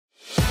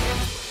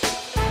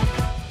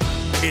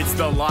It's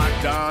the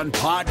Locked On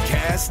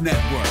Podcast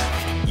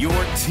Network, your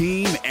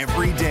team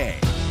every day.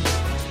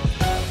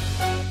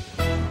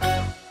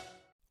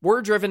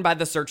 We're driven by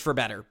the search for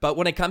better, but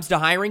when it comes to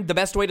hiring, the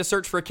best way to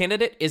search for a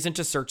candidate isn't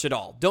to search at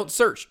all. Don't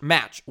search,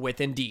 match with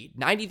Indeed.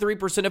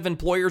 93% of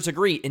employers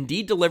agree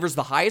Indeed delivers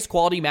the highest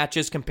quality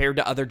matches compared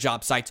to other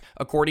job sites,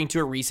 according to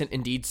a recent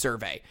Indeed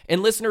survey.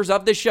 And listeners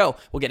of this show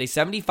will get a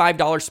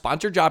 $75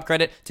 sponsored job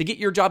credit to get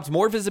your jobs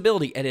more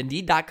visibility at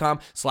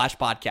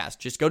Indeed.com/podcast.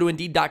 Just go to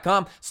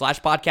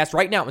Indeed.com/podcast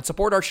right now and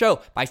support our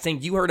show by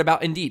saying you heard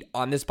about Indeed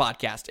on this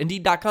podcast.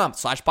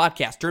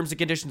 Indeed.com/podcast. Terms and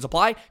conditions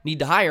apply. Need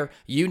to hire?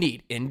 You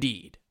need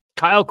Indeed.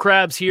 Kyle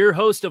Krabs here,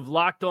 host of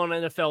Locked On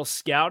NFL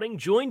Scouting.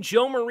 Join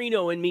Joe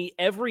Marino and me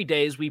every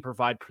day as we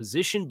provide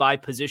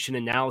position-by-position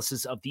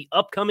analysis of the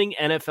upcoming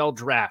NFL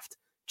Draft.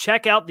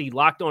 Check out the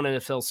Locked On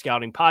NFL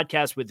Scouting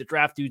podcast with the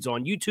Draft Dudes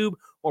on YouTube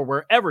or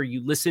wherever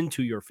you listen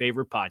to your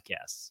favorite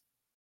podcasts.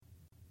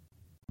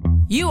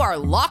 You are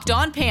Locked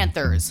On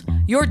Panthers,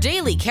 your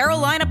daily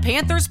Carolina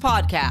Panthers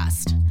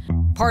podcast.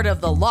 Part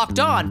of the Locked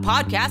On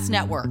Podcast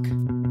Network,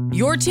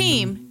 your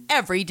team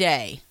every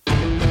day.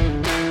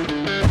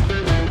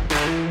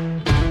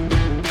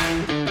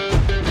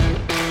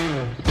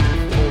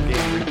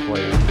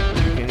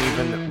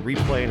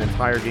 Replay an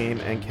entire game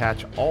and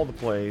catch all the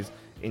plays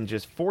in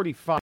just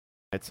 45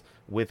 minutes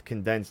with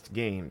condensed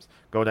games.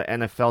 Go to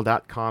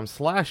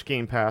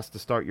NFL.com/Game Pass to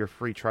start your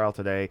free trial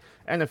today.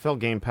 NFL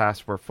Game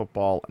Pass, where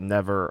football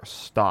never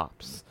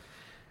stops.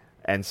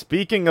 And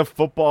speaking of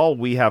football,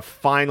 we have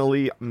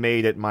finally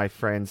made it, my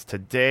friends.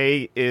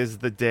 Today is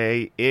the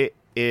day. It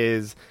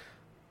is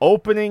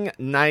opening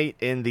night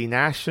in the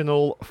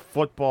National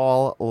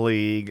Football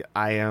League.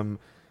 I am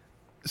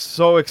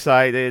so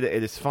excited.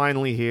 It is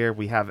finally here.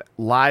 We have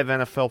live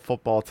NFL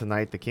football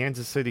tonight. The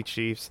Kansas City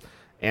Chiefs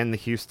and the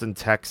Houston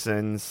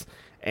Texans.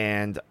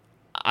 And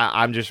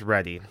I'm just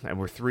ready. And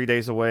we're 3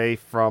 days away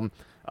from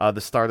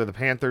the start of the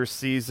Panthers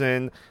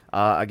season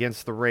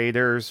against the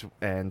Raiders.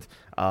 And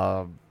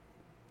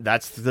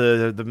that's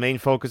the main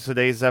focus of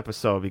today's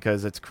episode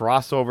because it's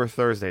Crossover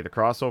Thursday. The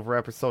crossover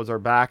episodes are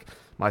back.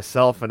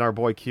 Myself and our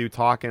boy Q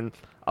talking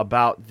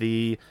about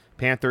the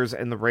Panthers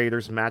and the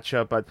Raiders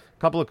matchup, but a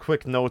couple of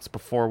quick notes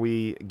before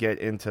we get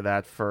into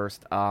that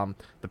first. The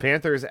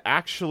Panthers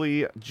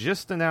actually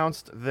just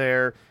announced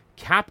their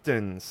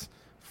captains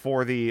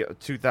for the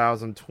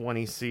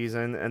 2020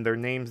 season, and their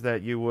names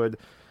that you would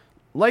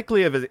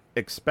likely have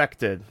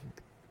expected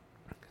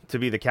to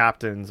be the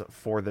captains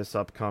for this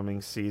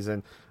upcoming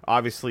season.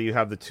 Obviously, you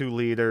have the two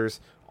leaders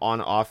on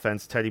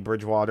offense, Teddy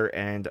Bridgewater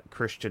and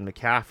Christian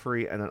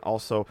McCaffrey, and then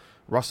also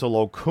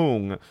Russell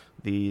Okung,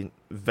 the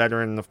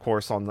veteran, of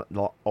course, on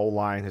the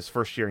O-line, his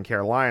first year in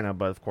Carolina,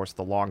 but, of course,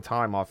 the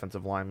long-time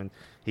offensive lineman.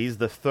 He's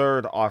the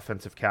third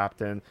offensive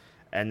captain.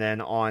 And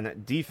then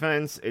on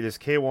defense, it is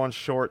K'Wan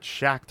Short,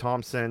 Shaq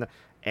Thompson,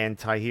 and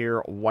Tahir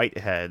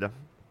Whitehead.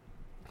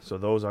 So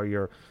those are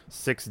your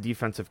 6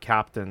 defensive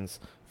captains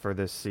for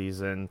this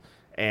season.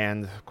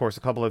 And, of course,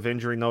 a couple of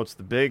injury notes.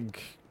 The big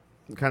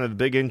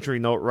injury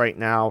note right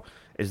now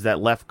is that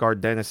left guard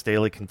Dennis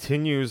Staley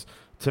continues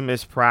to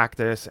miss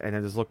practice, and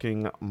it is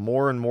looking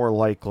more and more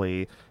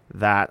likely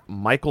that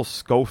Michael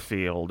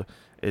Schofield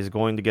is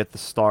going to get the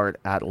start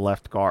at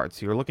left guard.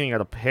 So you're looking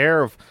at a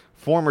pair of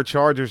former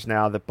Chargers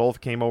now that both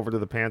came over to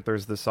the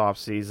Panthers this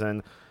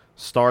offseason,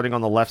 starting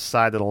on the left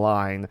side of the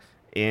line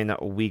in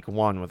week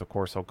 1, with, of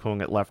course,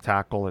 Okung at left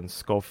tackle and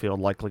Schofield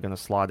likely going to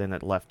slot in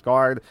at left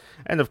guard.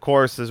 And, of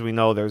course, as we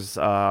know, there's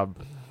at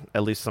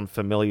least some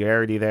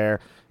familiarity there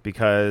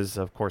because,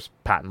 of course,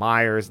 Pat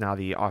Meyer is now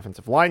the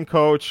offensive line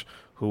coach,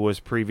 who was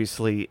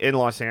previously in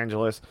Los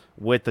Angeles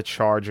with the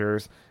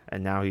Chargers,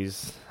 and now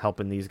he's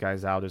helping these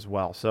guys out as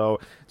well.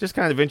 So just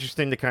kind of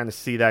interesting to kind of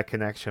see that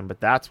connection, but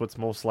that's what's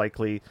most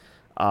likely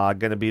going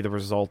to be the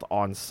result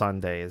on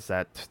Sunday, is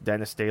that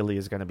Dennis Staley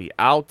is going to be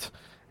out,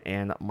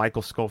 and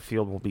Michael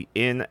Schofield will be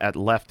in at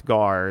left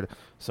guard.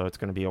 So it's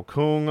going to be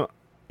Okung,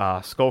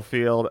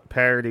 Schofield,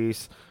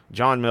 Paradis,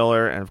 John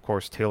Miller, and, of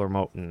course, Taylor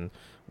Moton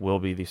will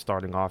be the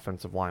starting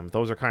offensive line. But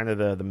those are kind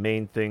of the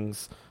main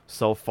things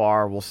so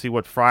far. We'll see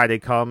what Friday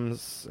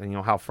comes and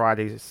how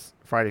Friday's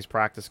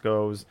practice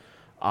goes.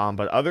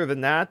 But other than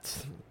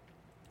that,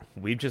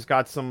 we've just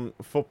got some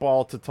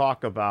football to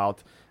talk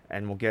about,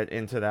 and we'll get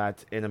into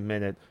that in a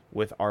minute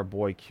with our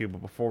boy Q.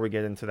 But before we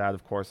get into that,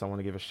 of course, I want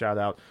to give a shout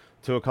out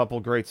to a couple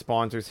great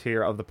sponsors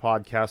here of the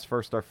podcast.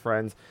 First, our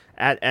friends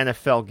at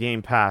NFL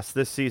Game Pass.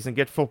 This season,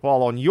 get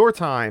football on your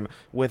time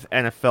with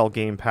NFL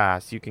Game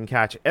Pass. You can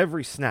catch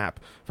every snap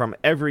from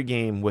every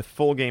game with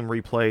full game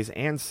replays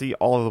and see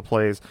all of the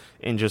plays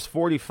in just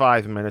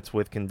 45 minutes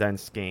with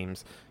condensed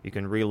games. You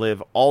can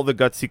relive all the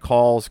gutsy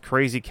calls,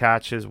 crazy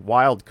catches,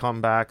 wild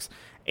comebacks,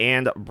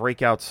 and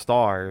breakout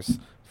stars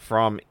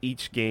from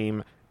each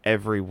game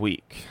every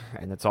week.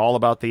 And it's all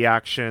about the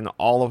action,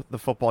 all of the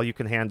football you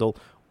can handle,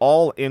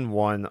 all in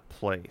one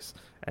place.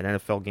 And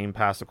NFL Game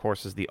Pass, of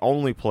course, is the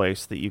only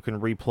place that you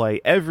can replay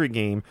every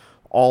game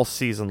all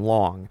season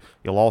long.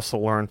 You'll also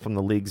learn from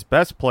the league's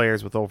best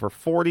players with over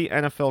 40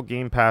 NFL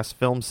Game Pass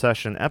film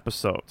session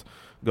episodes.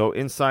 Go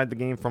inside the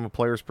game from a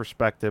player's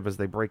perspective as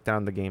they break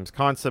down the game's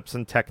concepts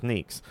and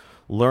techniques.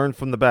 Learn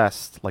from the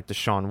best, like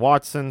Deshaun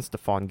Watson,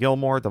 Stephon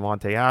Gilmore,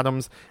 Davante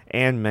Adams,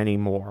 and many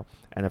more.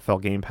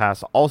 NFL Game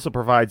Pass also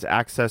provides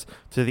access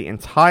to the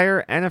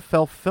entire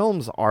NFL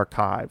Films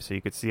archive, so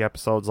you could see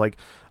episodes like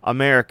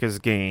America's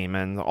Game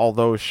and all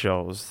those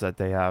shows that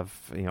they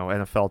have,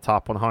 NFL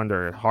Top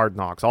 100, Hard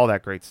Knocks, all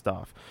that great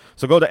stuff.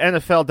 So go to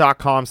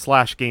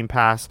NFL.com/Game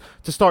Pass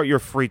to start your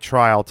free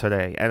trial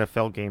today.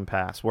 NFL Game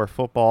Pass, where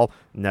football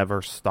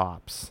never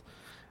stops.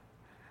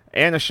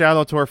 And a shout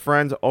out to our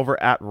friends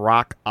over at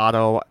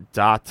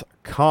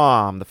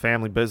RockAuto.com, the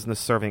family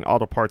business serving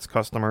auto parts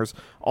customers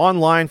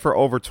online for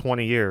over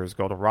 20 years.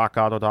 Go to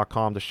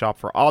RockAuto.com to shop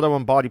for auto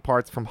and body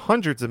parts from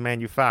hundreds of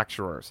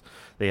manufacturers.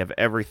 They have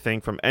everything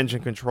from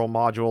engine control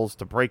modules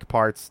to brake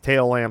parts,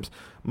 tail lamps,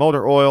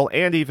 motor oil,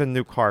 and even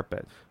new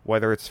carpet.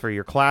 Whether it's for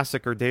your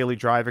classic or daily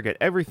driver, get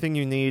everything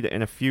you need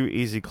in a few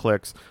easy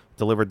clicks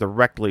delivered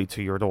directly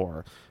to your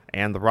door.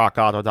 And the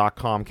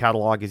RockAuto.com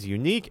catalog is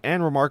unique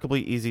and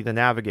remarkably easy to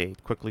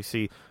navigate. Quickly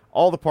see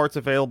all the parts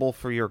available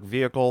for your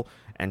vehicle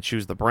and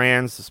choose the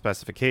brands, the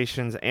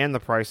specifications, and the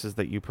prices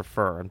that you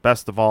prefer. And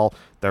best of all,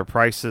 their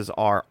prices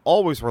are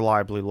always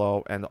reliably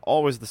low and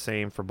always the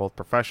same for both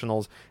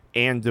professionals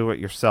and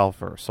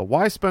do-it-yourselfers. So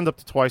why spend up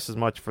to twice as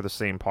much for the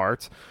same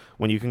parts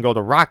when you can go to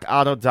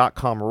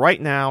RockAuto.com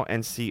right now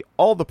and see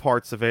all the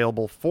parts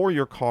available for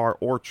your car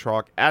or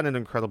truck at an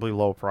incredibly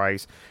low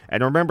price?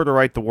 And remember to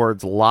write the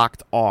words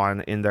 "Locked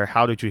On" in their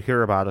 "How did you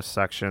hear about us"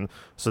 section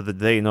so that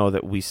they know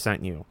that we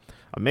sent you.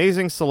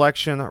 Amazing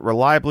selection,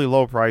 reliably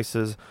low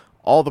prices,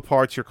 all the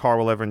parts your car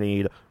will ever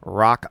need.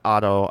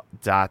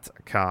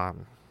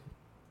 RockAuto.com.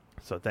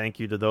 So thank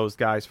you to those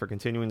guys for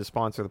continuing to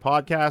sponsor the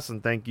podcast,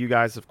 and thank you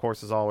guys, of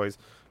course, as always,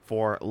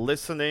 for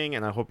listening.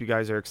 And I hope you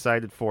guys are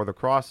excited for the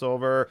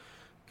crossover,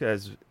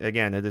 because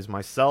again, it is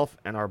myself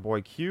and our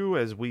boy Q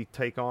as we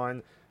take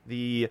on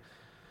the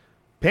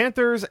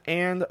Panthers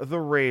and the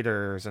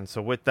Raiders. And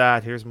so with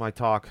that, here's my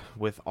talk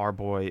with our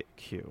boy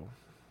Q.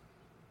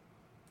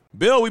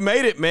 Bill, we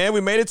made it, man.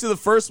 We made it to the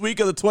first week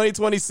of the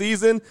 2020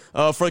 season.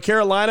 For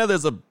Carolina,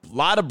 there's a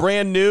lot of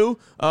brand new.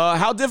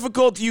 How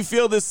difficult do you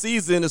feel this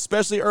season,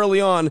 especially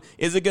early on,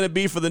 is it going to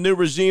be for the new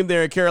regime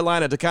there in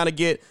Carolina to kind of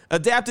get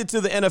adapted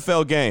to the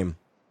NFL game?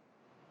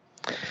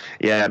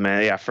 Yeah,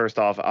 man. Yeah, first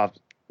off,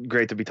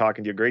 great to be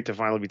talking to you. Great to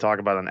finally be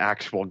talking about an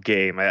actual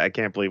game. I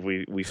can't believe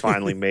we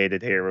finally made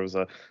it here. It was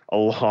a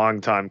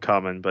long time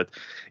coming. But,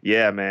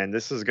 yeah, man,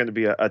 this is going to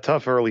be a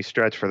tough early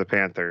stretch for the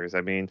Panthers. I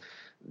mean,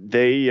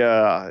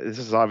 this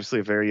is obviously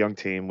a very young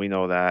team. We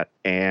know that.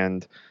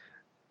 And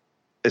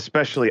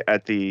especially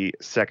at the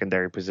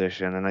secondary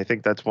position. And I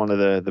think that's one of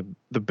the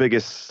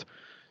biggest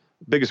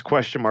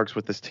question marks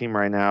with this team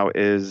right now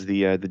is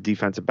the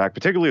defensive back,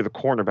 particularly the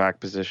cornerback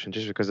position,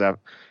 just because of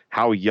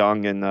how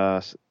young and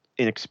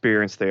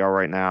inexperienced they are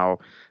right now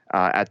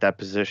at that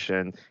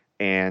position.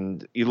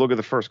 And you look at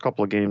the first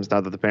couple of games now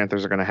that the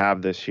Panthers are going to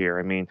have this year.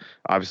 I mean,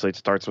 obviously it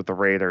starts with the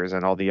Raiders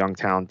and all the young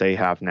talent they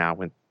have now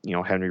with,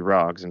 Henry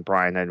Ruggs and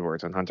Brian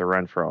Edwards and Hunter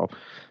Renfrow.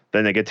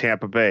 Then they get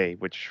Tampa Bay,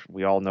 which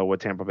we all know what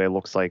Tampa Bay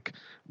looks like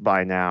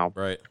by now.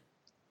 Right.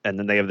 And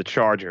then they have the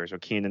Chargers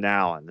with Keenan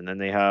Allen. And then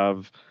they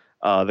have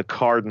the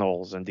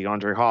Cardinals and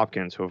DeAndre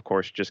Hopkins, who, of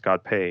course, just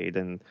got paid,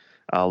 and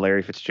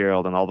Larry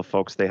Fitzgerald and all the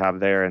folks they have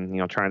there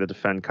and, trying to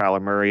defend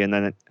Kyler Murray. And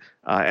then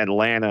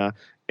Atlanta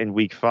in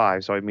Week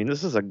 5. So, I mean,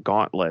 this is a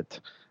gauntlet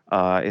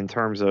in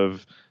terms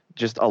of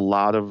just a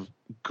lot of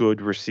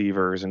good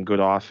receivers and good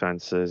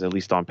offenses, at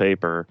least on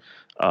paper,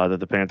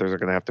 that the Panthers are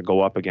going to have to go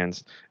up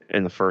against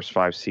in the first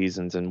 5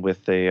 seasons, and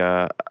with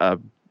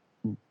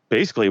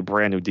basically a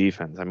brand new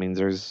defense. I mean,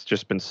 there's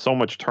just been so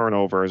much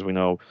turnover, as we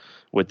know,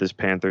 with this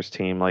Panthers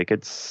team. Like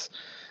it's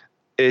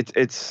going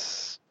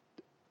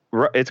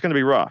to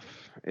be rough.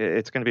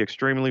 It's going to be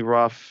extremely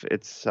rough.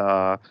 It's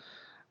there's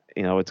going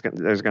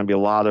to be a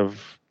lot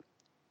of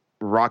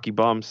rocky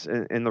bumps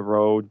in the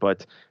road,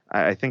 but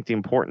I think the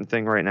important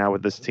thing right now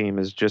with this team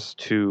is just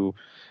to,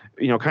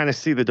 kind of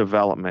see the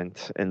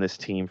development in this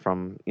team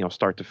from,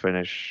 start to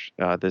finish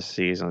this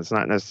season. It's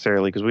not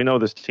necessarily because we know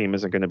this team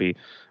isn't going to be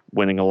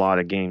winning a lot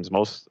of games.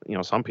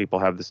 Some people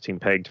have this team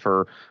pegged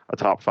for a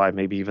top 5,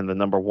 maybe even the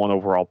number 1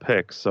 overall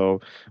pick.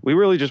 So we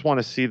really just want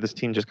to see this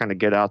team just kind of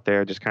get out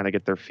there, just kind of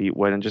get their feet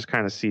wet, and just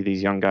kind of see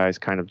these young guys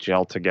kind of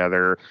gel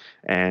together.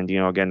 And,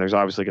 again, there's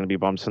obviously going to be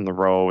bumps in the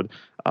road,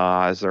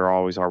 as there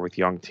always are with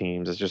young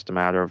teams. It's just a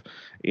matter of,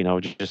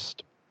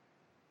 just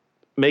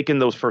making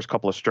those first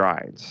couple of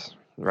strides,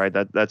 right?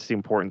 That's the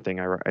important thing,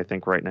 I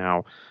think, right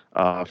now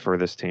for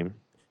this team.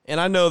 And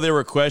I know there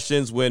were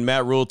questions when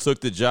Matt Rule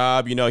took the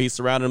job. He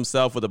surrounded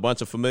himself with a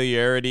bunch of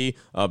familiarity.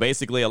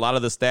 Basically, a lot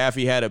of the staff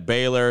he had at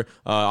Baylor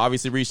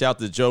obviously reached out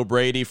to Joe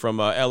Brady from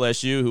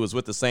LSU, who was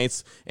with the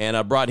Saints,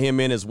 and brought him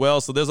in as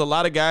well. So there's a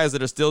lot of guys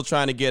that are still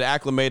trying to get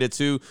acclimated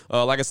to,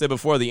 like I said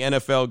before, the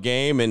NFL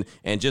game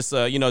and just,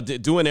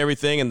 doing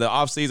everything. And the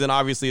offseason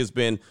obviously has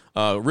been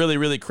really,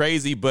 really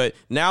crazy. But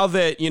now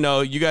that,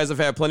 you guys have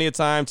had plenty of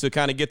time to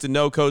kind of get to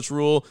know Coach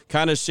Rhule,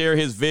 kind of share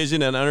his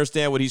vision and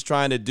understand what he's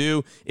trying to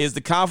do, is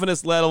the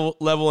confidence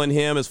level in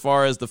him as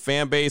far as the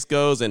fan base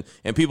goes and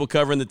people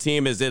covering the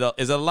team, is it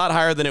a lot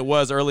higher than it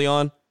was early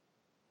on?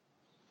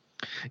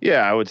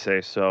 Yeah, I would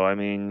say so. I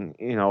mean,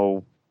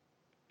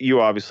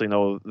 you obviously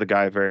know the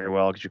guy very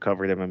well because you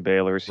covered him in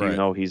Baylor, so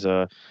right. He's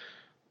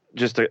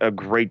just a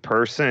great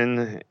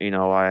person.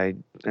 I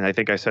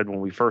think I said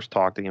when we first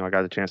talked, I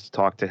got a chance to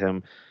talk to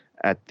him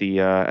at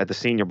the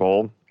Senior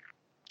Bowl,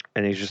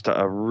 and he's just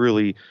a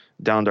really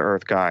down to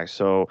earth guy.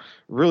 So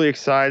really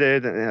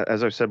excited.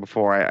 As I've said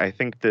before, I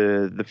think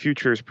the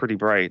future is pretty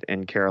bright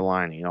in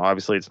Carolina.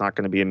 Obviously it's not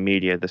going to be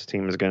immediate. This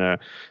team is going to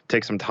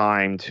take some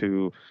time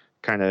to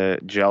kind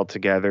of gel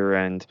together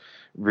and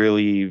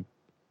really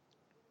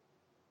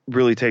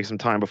take some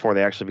time before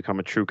they actually become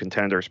a true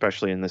contender,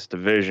 especially in this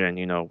division,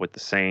 with the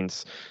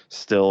Saints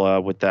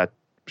still with that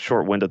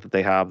short window that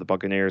they have. The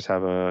Buccaneers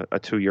have a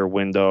 2-year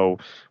window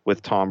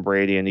with Tom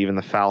Brady, and even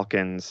the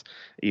Falcons,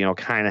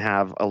 kind of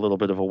have a little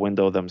bit of a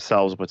window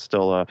themselves, but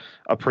still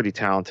a pretty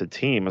talented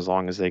team as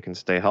long as they can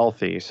stay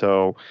healthy.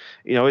 So,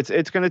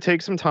 it's going to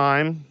take some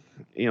time.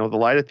 The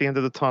light at the end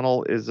of the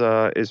tunnel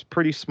is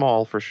pretty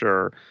small for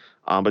sure.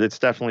 But it's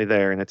definitely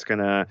there, and it's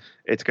gonna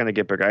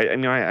get bigger.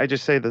 I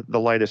just say that the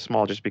light is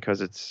small just because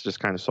it's just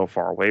kind of so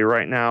far away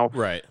right now.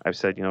 Right. I've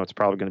said it's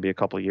probably going to be a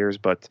couple of years,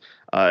 but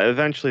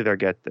eventually they'll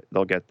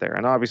get there.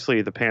 And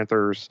obviously the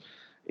Panthers,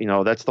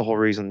 that's the whole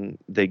reason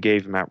they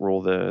gave Matt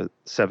Rhule the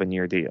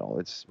 7-year deal.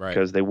 It's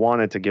because they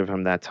wanted to give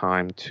him that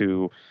time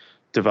to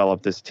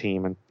develop this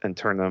team and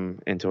turn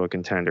them into a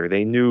contender.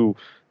 They knew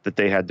that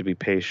they had to be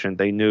patient.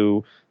 They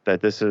knew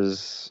that this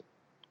is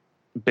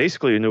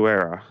basically a new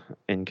era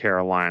in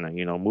Carolina,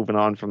 moving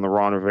on from the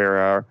Ron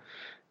Rivera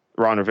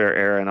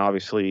era, and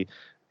obviously,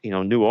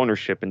 new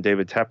ownership and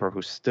David Tepper,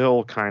 who's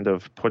still kind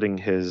of putting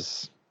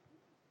his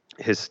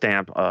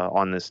stamp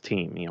on this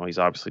team. He's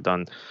obviously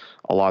done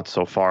a lot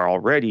so far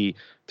already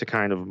to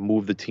kind of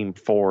move the team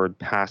forward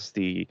past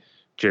the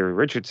Jerry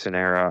Richardson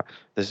era.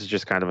 This is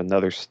just kind of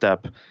another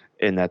step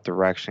in that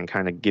direction,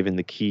 kind of giving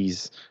the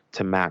keys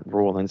to Matt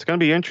Rhule. And it's going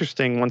to be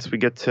interesting once we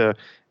get to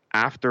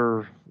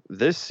after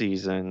this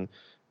season,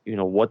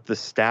 what the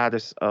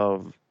status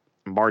of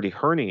Marty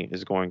Hurney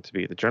is going to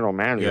be, the general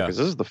manager, because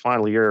this is the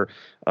final year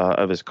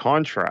of his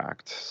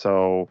contract.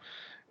 So,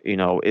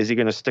 is he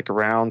going to stick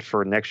around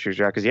for next year's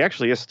draft? Because he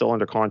actually is still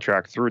under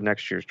contract through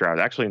next year's draft,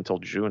 actually until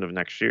June of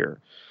next year.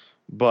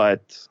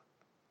 But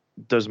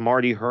does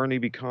Marty Hurney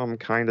become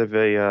kind of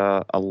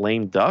a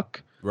lame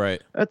duck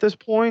at this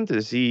point?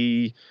 Is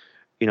he...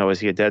 is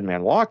he a dead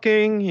man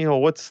walking?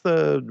 What's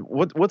going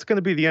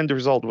to be the end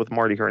result with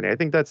Marty Hurney? I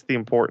think that's the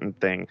important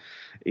thing.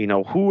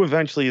 Who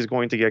eventually is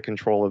going to get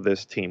control of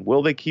this team?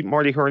 Will they keep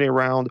Marty Hurney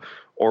around,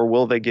 or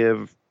will they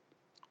give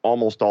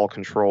almost all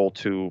control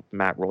to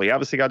Matt Rhule? You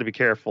obviously got to be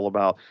careful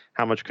about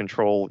how much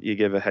control you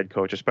give a head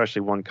coach,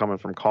 especially one coming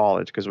from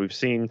college, because we've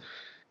seen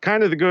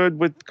kind of the good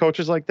with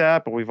coaches like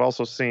that, but we've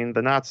also seen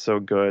the not so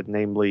good,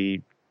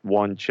 namely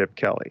one Chip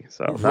Kelly.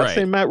 So I'm not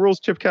saying Matt Rhule's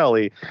Chip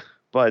Kelly,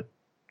 but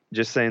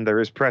just saying there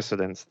is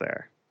precedence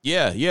there.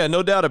 Yeah,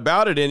 no doubt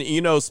about it.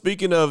 And,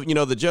 speaking of,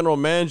 the general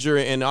manager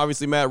and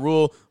obviously Matt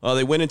Rhule,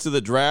 they went into the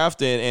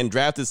draft and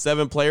drafted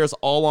 7 players,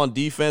 all on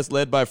defense,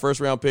 led by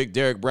first-round pick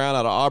Derek Brown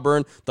out of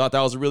Auburn. Thought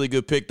that was a really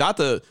good pick. I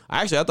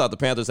thought the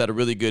Panthers had a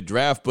really good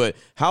draft, but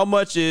how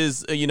much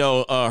is,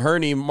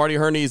 Marty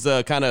Hurney's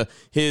kind of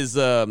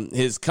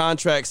his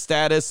contract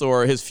status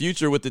or his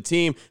future with the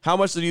team? How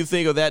much do you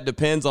think of that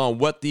depends on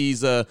what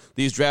these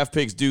draft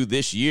picks do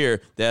this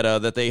year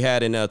that they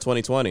had in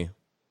 2020?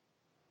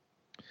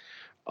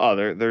 Oh,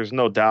 there's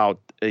no doubt.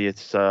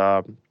 It's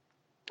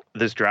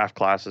this draft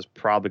class is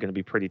probably going to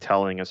be pretty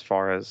telling as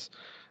far as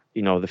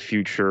the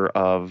future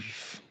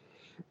of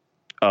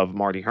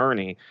Marty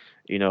Hurney.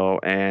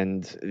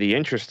 And the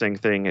interesting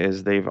thing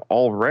is they've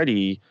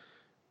already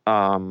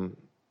dropped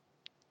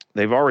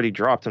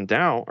him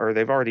down, or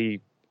they've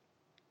already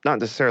not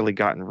necessarily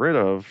gotten rid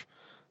of,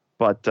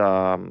 but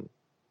dropped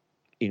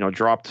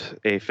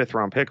a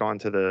 5th-round pick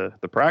onto the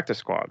practice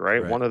squad.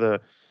 Right.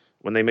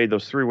 When they made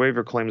those 3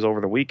 waiver claims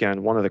over the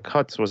weekend, one of the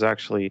cuts was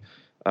actually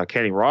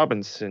Kenny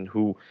Robinson,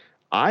 who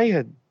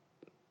and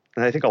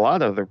I think a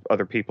lot of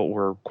other people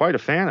were quite a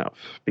fan of,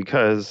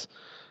 because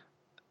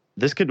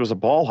this kid was a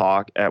ball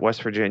hawk at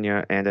West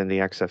Virginia and in the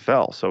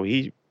XFL. So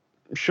he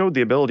showed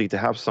the ability to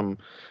have some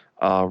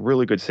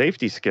really good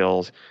safety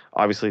skills.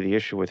 Obviously, the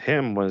issue with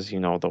him was,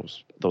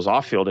 those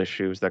off-field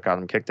issues that got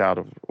him kicked out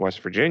of West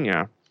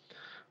Virginia.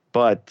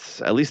 But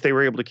at least they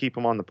were able to keep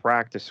him on the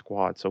practice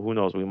squad. So who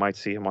knows? We might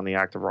see him on the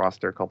active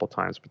roster a couple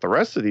times. But the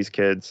rest of these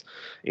kids,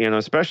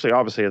 especially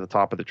obviously at the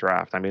top of the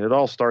draft, it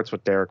all starts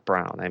with Derek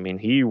Brown.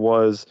 He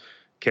was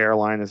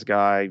Carolina's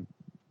guy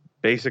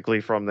basically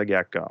from the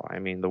get-go.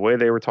 The way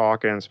they were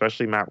talking,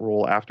 especially Matt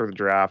Rhule after the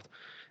draft,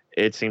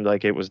 it seemed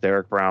like it was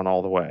Derek Brown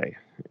all the way.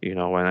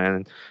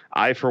 And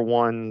I, for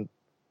one,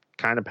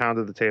 kind of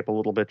pounded the tape a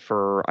little bit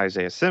for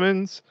Isaiah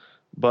Simmons.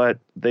 but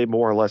they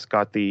more or less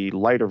got the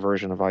lighter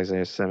version of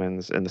Isaiah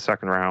Simmons in the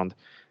second round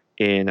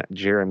in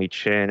Jeremy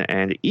Chinn,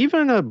 and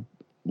even a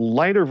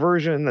lighter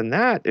version than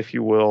that, if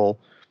you will,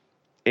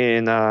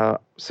 in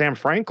Sam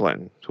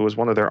Franklin, who was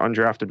one of their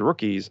undrafted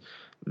rookies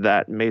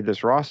that made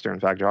this roster. In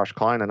fact, Josh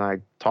Klein and I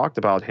talked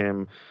about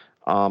him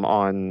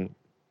on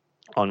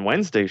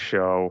Wednesday's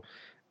show,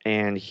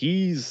 and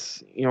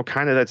he's,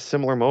 kind of that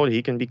similar mode.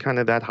 He can be kind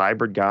of that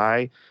hybrid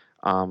guy.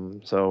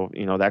 So,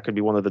 that could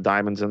be one of the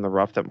diamonds in the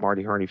rough that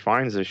Marty Hurney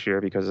finds this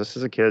year, because this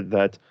is a kid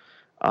that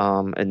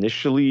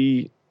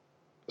initially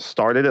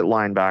started at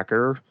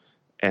linebacker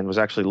and was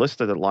actually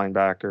listed at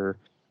linebacker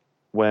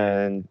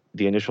when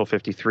the initial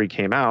 53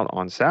 came out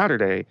on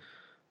Saturday.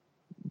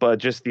 But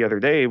just the other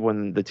day,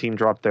 when the team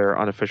dropped their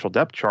unofficial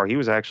depth chart, he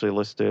was actually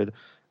listed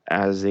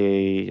as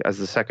the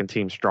second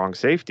team strong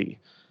safety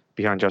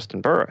behind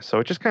Justin Burris. So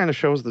it just kind of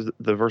shows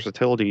the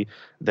versatility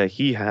that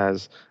he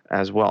has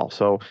as well.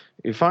 So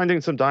you're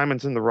finding some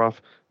diamonds in the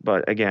rough,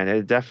 but again,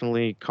 it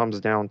definitely comes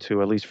down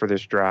to, at least for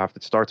this draft,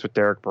 it starts with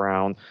Derek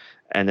Brown,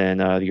 and then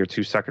your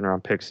 2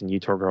 second-round picks in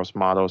Yetur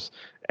Gross-Matos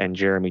and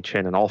Jeremy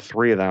Chinn, and all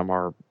three of them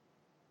are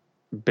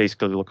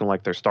basically looking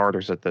like they're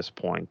starters at this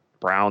point.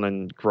 Brown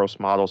and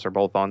Gross-Matos are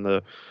both on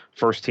the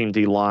first-team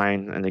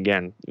D-line, and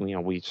again,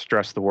 we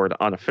stress the word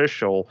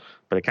unofficial,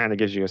 but it kind of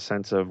gives you a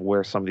sense of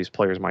where some of these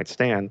players might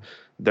stand.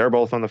 They're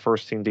both on the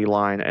first-team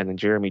D-line, and then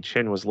Jeremy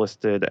Chinn was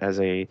listed as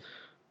a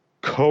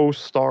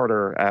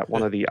co-starter at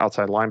one of the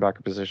outside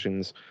linebacker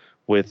positions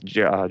with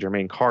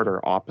Jermaine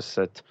Carter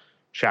opposite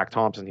Shaq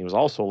Thompson. He was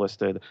also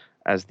listed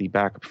as the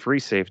backup free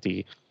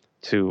safety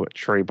to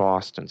Trey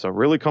Boston. So it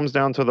really comes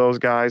down to those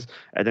guys.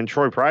 And then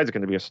Troy Pride's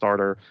going to be a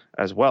starter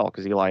as well,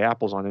 because Eli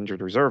Apple's on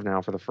injured reserve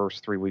now for the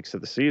first 3 weeks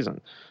of the season.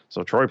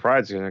 So Troy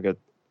Pride's going to get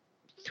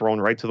thrown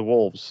right to the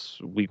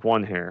Wolves week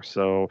 1 here.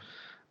 So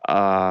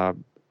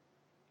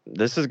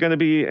this is going to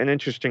be an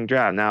interesting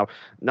draft. Now,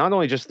 not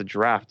only just the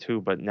draft too,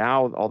 but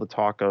now all the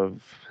talk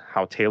of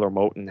how Taylor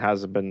Moton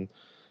hasn't been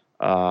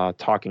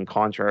talking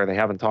contract. They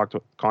haven't talked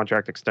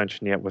contract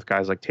extension yet with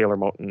guys like Taylor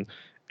Moton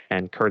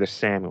and Curtis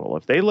Samuel.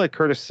 If they let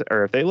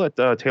Taylor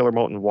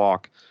Moton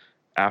walk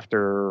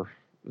after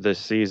this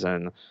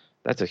season,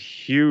 that's a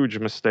huge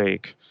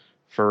mistake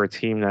for a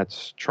team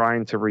that's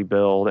trying to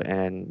rebuild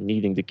and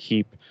needing to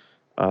keep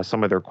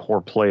some of their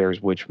core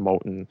players, which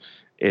Moton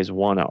is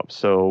one of.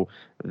 So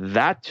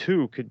that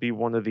too could be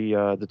one of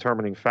the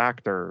determining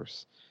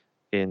factors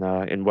in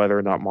whether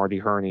or not Marty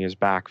Hurney is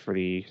back for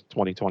the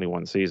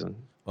 2021 season.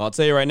 Well, I'll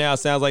tell you right now, it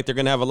sounds like they're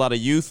going to have a lot of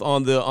youth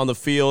on the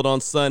field on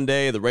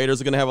Sunday. The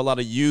Raiders are going to have a lot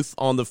of youth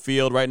on the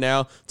field right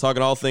now,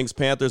 talking all things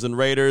Panthers and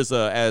Raiders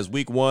as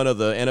week 1 of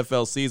the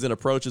NFL season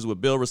approaches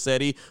with Bill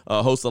Rossetti,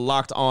 host of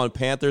Locked On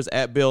Panthers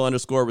at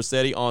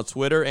Bill_Rossetti on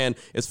Twitter. And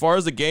as far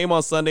as the game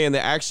on Sunday and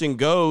the action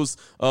goes,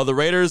 the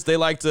Raiders, they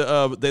like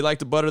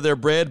to butter their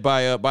bread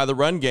by the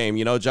run game.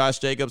 Josh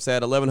Jacobs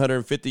had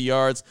 1,150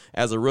 yards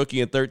as a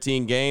rookie in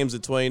 13 games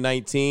in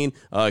 2019,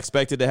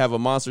 expected to have a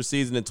monster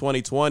season in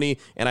 2020.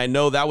 And I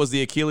know that was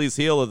the Achilles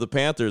heel of the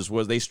Panthers,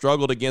 was they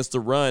struggled against the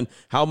run.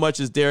 How much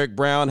is Derek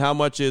Brown? How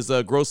much is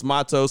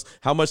Gross-Matos?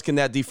 How much can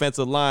that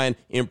defensive line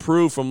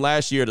improve from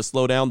last year to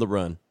slow down the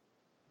run?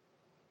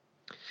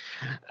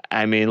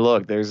 I mean,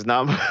 look, there's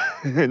not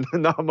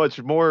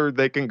much more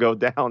they can go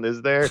down,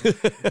 is there?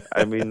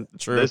 I mean,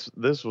 True.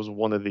 This was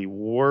one of the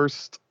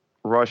worst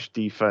rush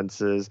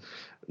defenses,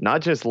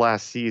 not just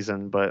last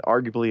season, but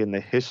arguably in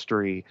the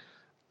history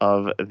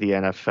of the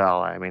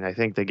NFL. I mean, I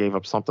think they gave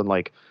up something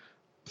like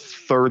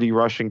 30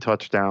 rushing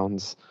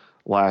touchdowns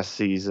last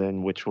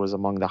season, which was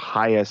among the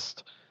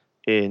highest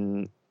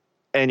in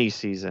any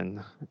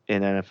season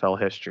in NFL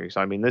history.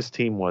 So, I mean, this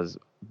team was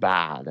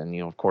bad. And,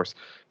 of course,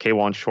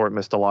 K'Wan Short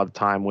missed a lot of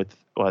time with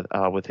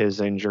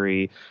his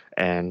injury,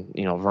 and,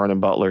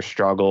 Vernon Butler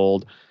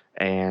struggled,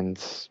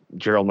 and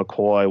Gerald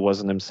McCoy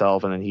wasn't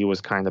himself, and then he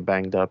was kind of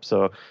banged up.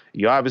 So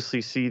you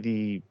obviously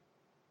see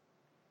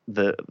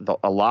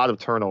a lot of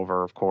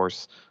turnover, of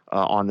course,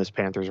 on this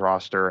Panthers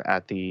roster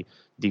at the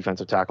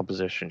defensive tackle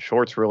position.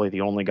 Short's really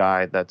the only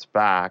guy that's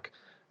back.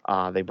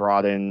 They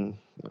brought in,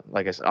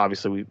 like I said,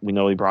 obviously we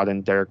know he brought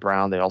in Derek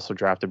Brown. They also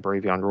drafted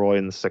Bravion Roy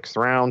in the 6th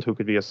round, who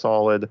could be a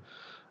solid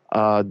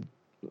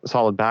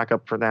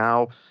backup for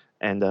now,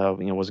 and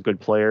was a good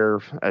player,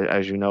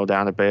 as you know,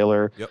 down at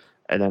Baylor. Yep.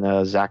 And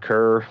then Zach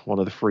Kerr, one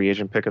of the free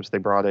agent pickups they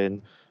brought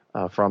in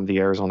from the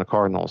Arizona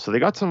Cardinals. So they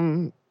got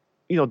some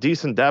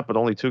decent depth, but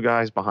only 2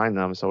 guys behind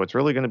them. So it's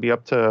really going to be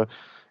up to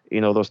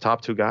those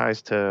top 2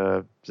 guys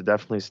to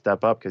definitely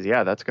step up, because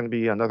that's going to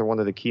be another one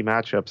of the key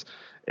matchups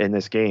in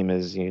this game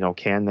is,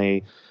 can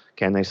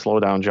they slow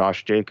down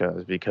Josh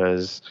Jacobs?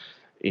 Because,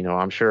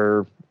 I'm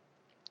sure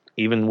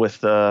even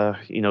with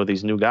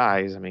these new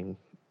guys, I mean,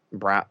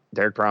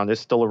 Derek Brown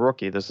is still a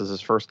rookie. This is his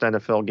first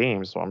NFL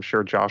game. So I'm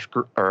sure John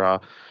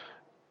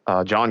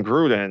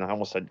Gruden, I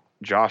almost said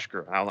Josh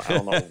Gruden. I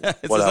don't know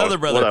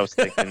what I was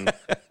thinking.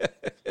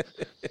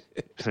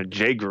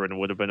 Jay Gruden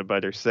would have been a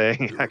better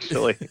saying,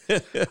 actually.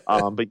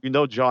 But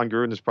John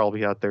Gruden is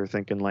probably out there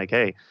thinking like,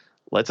 hey,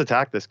 let's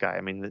attack this guy.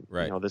 I mean,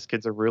 right. you know, this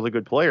kid's a really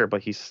good player,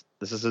 but this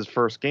is his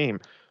first game.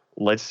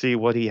 Let's see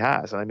what he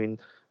has. I mean,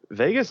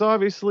 Vegas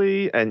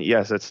obviously, and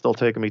yes, it's still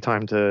taking me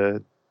time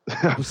to.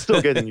 I'm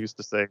still getting used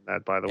to saying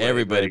that. By the way,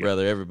 everybody, Vegas.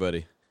 brother,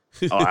 everybody.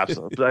 Oh,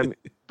 absolutely.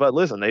 But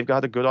listen, they've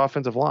got a good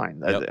offensive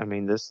line. Yep. I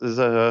mean, this is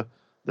going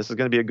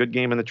to be a good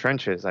game in the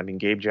trenches. I mean,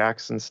 Gabe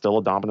Jackson's still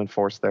a dominant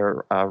force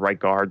there. Right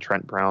guard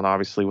Trent Brown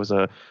obviously was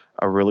a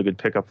really good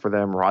pickup for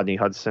them. Rodney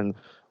Hudson,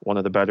 one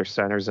of the better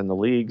centers in the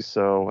league.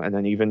 So, and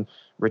then even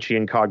Richie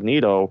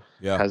Incognito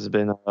has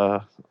been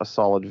a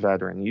solid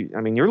veteran.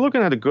 You're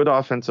looking at a good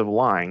offensive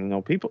line. You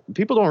know, people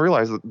don't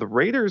realize that the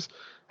Raiders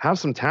have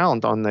some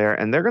talent on there,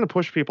 and they're going to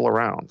push people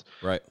around.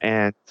 Right.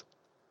 And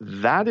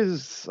that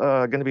is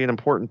going to be an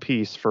important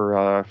piece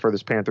for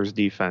this Panthers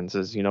defense.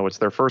 Is, you know, it's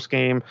their first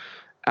game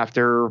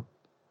after,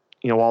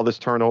 you know, all this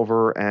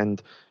turnover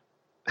and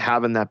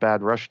having that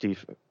bad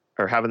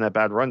having that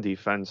bad run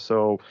defense.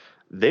 So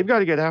they've got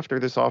to get after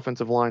this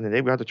offensive line, and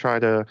they've got to try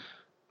to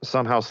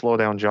somehow slow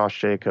down Josh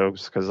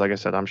Jacobs, because, like I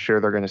said, I'm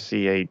sure they're going to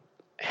see a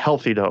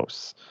healthy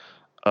dose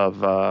of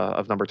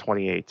number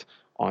 28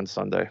 on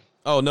Sunday.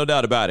 Oh, no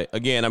doubt about it.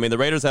 Again, I mean, the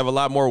Raiders have a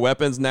lot more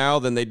weapons now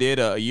than they did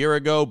a year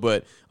ago,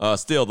 but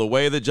still, the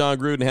way that John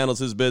Gruden handles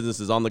his business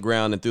is on the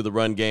ground and through the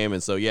run game.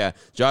 And so, yeah,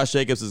 Josh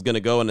Jacobs is going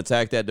to go and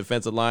attack that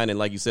defensive line. And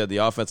like you said, the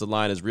offensive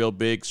line is real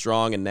big,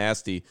 strong, and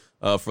nasty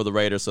for the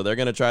Raiders. So they're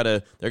going to try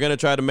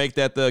to make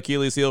that the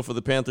Achilles heel for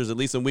the Panthers, at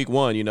least in week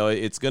one. You know,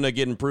 it's going to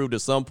get improved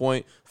at some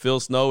point.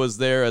 Phil Snow is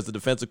there as the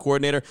defensive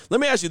coordinator.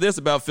 Let me ask you this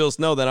about Phil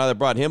Snow, then I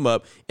brought him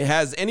up.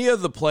 Has any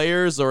of the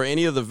players or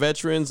any of the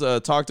veterans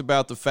talked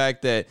about the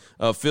fact that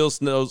Phil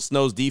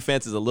Snow's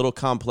defense is a little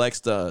complex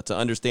to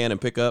understand and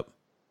pick up?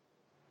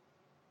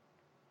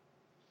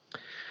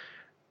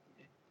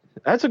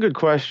 That's a good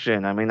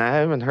question. I mean, I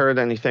haven't heard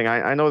anything.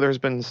 I know there's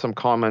been some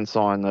comments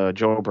on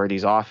Joe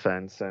Brady's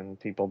offense and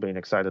people being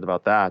excited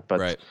about that.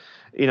 But, right.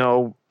 You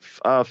know,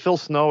 Phil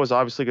Snow is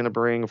obviously going to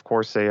bring, of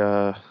course,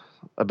 a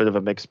bit of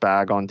a mixed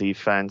bag on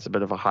defense, a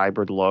bit of a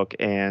hybrid look.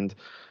 And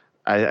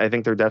I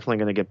think they're definitely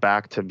going to get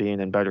back to being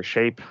in better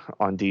shape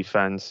on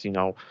defense, you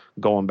know,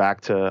 going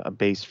back to a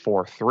base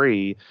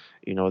 4-3.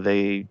 You know,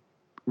 they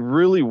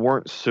really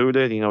weren't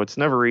suited. You know, it's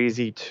never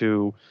easy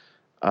to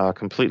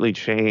completely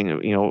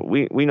change. You know,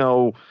 we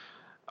know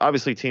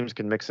obviously teams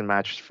can mix and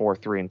match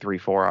 4-3 and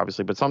 3-4,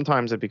 obviously, but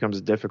sometimes it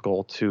becomes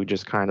difficult to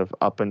just kind of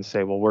up and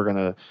say, well, we're going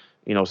to,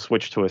 you know,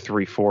 switch to a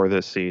 3-4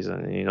 this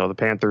season. And, you know, the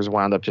Panthers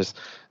wound up just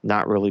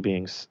not really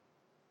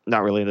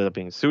ended up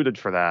being suited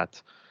for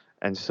that.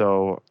 And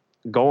so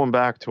going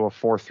back to a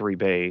 4-3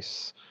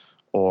 base,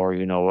 or,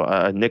 you know,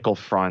 a nickel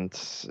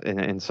front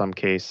in some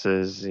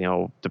cases, you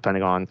know,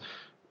 depending on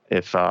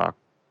if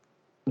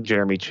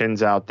Jeremy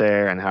Chin's out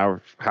there and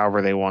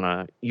however they want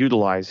to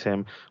utilize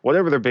him,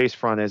 whatever their base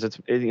front is, it's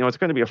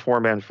going to be a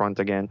 4-man front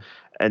again,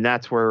 and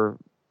that's where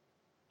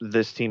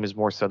this team is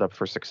more set up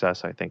for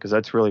success, I think, because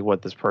that's really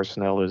what this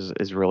personnel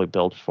is really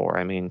built for.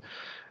 I mean,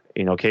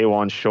 you know,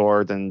 K'Wan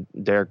Short and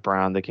Derek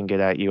Brown, they can get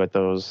at you at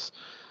those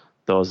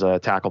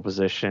tackle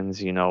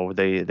positions. You know,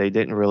 they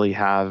didn't really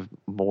have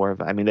more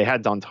of. I mean, they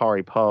had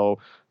Dontari Poe,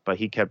 but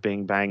he kept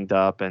being banged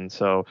up, and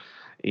so,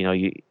 you know,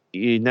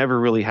 you never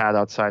really had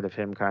outside of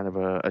him kind of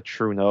a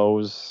true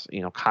nose.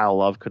 You know, Kyle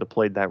Love could have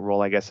played that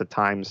role, I guess, at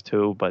times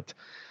too, but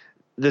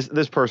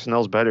this personnel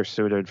is better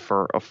suited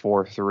for a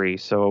 4-3.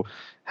 So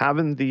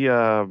having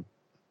the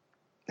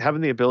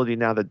ability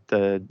now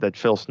that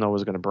Phil Snow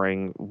is going to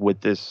bring with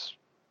this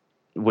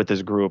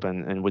group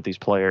and with these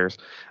players,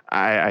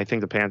 I think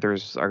the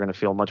Panthers are going to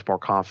feel much more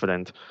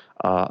confident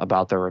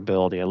about their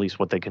ability, at least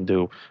what they can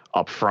do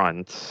up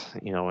front,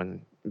 you know, and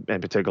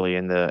particularly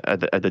at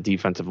the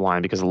defensive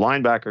line, because the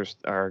linebackers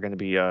are going to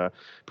be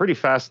pretty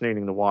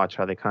fascinating to watch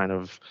how they kind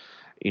of,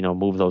 you know,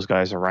 move those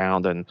guys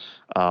around and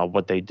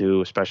what they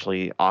do,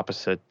 especially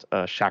opposite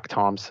Shaq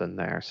Thompson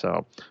there.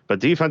 So, but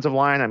defensive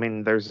line, I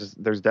mean, there's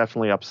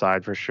definitely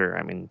upside for sure.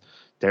 I mean,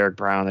 Derek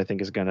Brown, I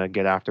think, is going to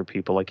get after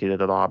people like he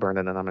did at Auburn,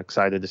 and then I'm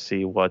excited to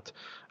see what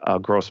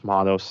Gross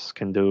Matos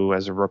can do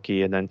as a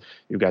rookie. And then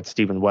you've got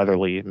Stephen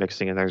Weatherly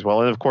mixing in there as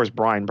well. And, of course,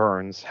 Brian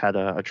Burns had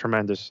a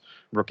tremendous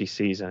rookie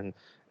season,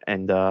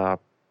 and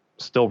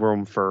still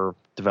room for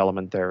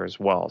development there as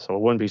well. So it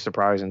wouldn't be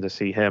surprising to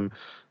see him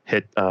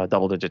hit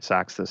double-digit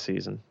sacks this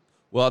season.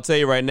 Well, I'll tell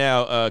you right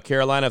now,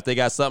 Carolina, if they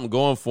got something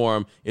going for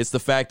them, it's the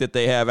fact that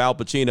they have Al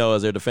Pacino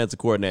as their defensive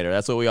coordinator.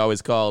 That's what we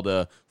always called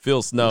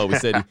Phil Snow. We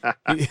said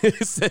he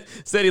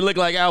said he looked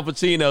like Al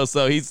Pacino,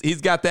 so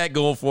he's got that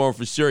going for him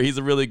for sure. He's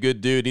a really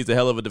good dude. He's a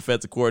hell of a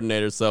defensive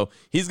coordinator, so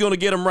he's going to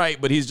get him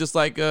right. But he's just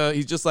like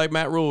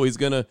Matt Rule. He's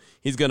gonna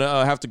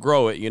have to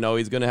grow it. You know,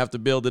 he's gonna have to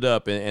build it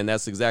up, and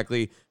that's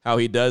exactly how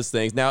he does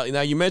things. Now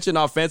you mentioned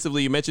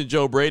offensively, you mentioned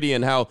Joe Brady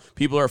and how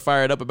people are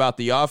fired up about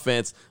the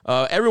offense.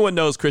 Everyone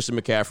knows Christian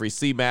McCaffrey,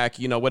 C-Mac,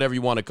 whatever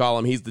you want to call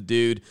him. He's the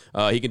dude.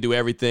 He can do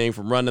everything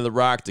from running the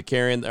rock to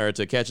carrying or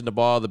to catching the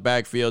ball in the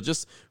backfield.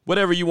 Just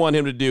whatever you want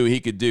him to do, he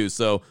could do.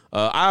 So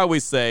I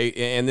always say,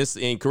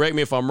 and correct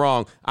me if I'm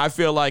wrong, I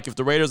feel like if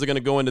the Raiders are going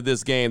to go into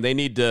this game, they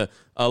need to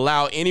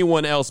allow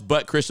anyone else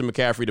but Christian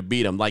McCaffrey to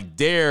beat him. Like,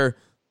 dare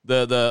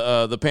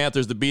the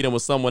Panthers to beat him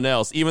with someone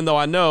else, even though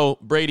I know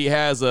Brady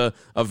has a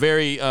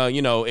very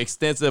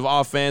extensive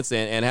offense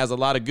and has a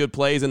lot of good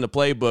plays in the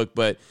playbook,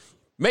 but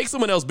make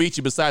someone else beat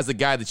you besides the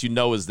guy that you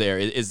know is there.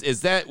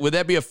 Would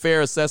that be a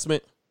fair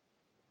assessment?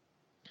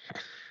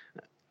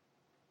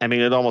 I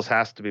mean, it almost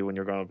has to be when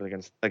you're going up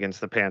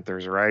against the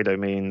Panthers, right? I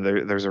mean,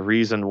 there's a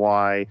reason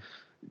why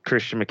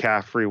Christian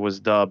McCaffrey was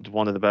dubbed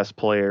one of the best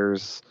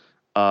players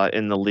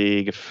in the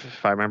league,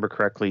 if I remember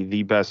correctly,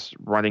 the best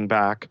running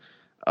back.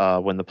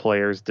 When the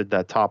players did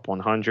that top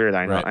 100,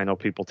 I know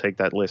people take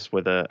that list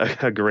with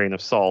a grain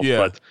of salt,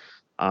 but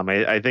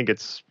I think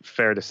it's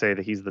fair to say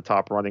that he's the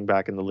top running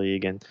back in the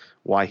league and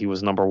why he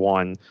was number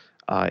one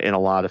in a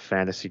lot of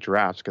fantasy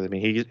drafts. Because I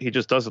mean, he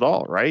just does it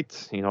all, right?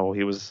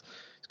 He's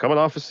coming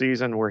off a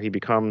season where he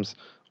becomes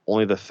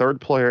only the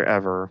third player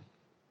ever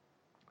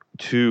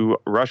to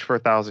rush for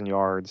 1,000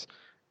 yards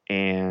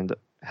and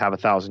have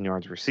 1,000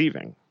 yards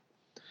receiving,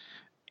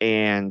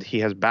 and he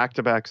has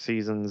back-to-back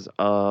seasons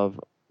of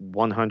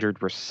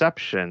 100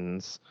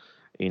 receptions.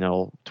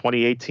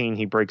 2018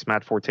 he breaks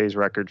Matt Forte's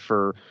record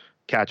for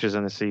catches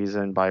in a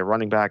season by a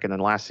running back, and then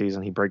last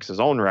season he breaks his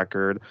own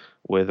record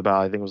with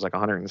about, I think it was like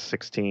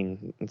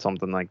 116 and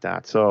something like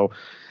that. So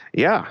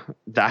yeah,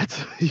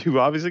 that's you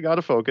obviously got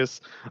to focus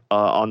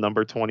on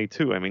number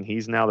 22. I mean,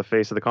 he's now the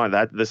face of the con.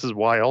 This is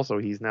why also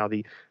he's now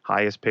the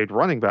highest paid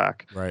running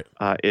back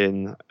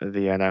in the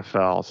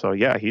NFL. So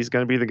yeah, he's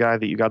going to be the guy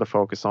that you got to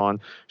focus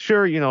on.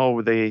 Sure,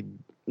 they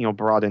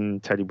brought in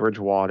Teddy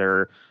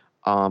Bridgewater,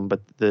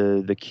 but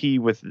the key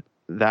with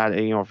that,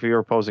 if you're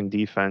opposing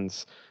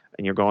defense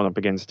and you're going up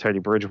against Teddy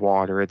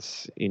Bridgewater,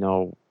 it's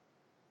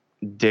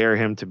dare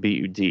him to beat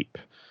you deep,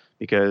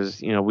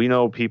 because we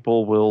know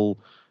people will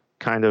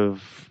kind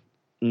of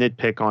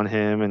nitpick on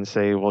him and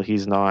say, well,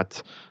 he's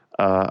not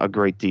a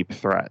great deep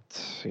threat.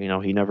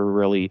 He never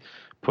really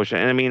pushed it.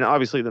 And I mean,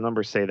 obviously the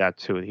numbers say that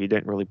too. He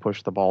didn't really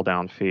push the ball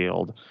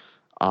downfield.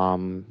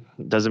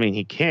 Doesn't mean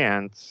he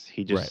can't.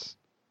 He just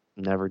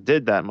never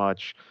did that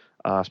much,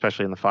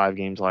 especially in the 5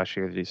 games last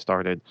year that he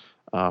started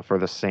for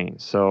the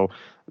Saints. So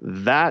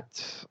that,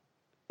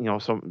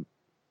 so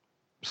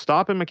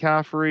stopping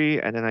McCaffrey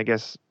and then I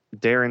guess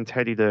daring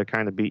Teddy to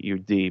kind of beat you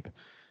deep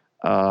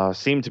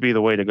seem to be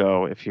the way to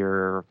go if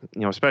you're,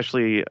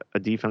 especially a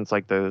defense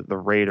like the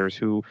Raiders,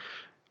 who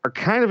are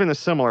kind of in a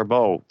similar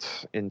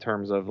boat in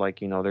terms of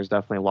there's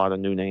definitely a lot of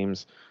new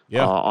names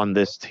on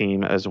this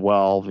team as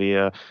well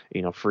via,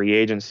 free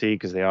agency,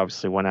 because they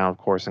obviously went out, of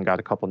course, and got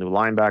a couple new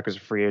linebackers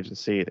of free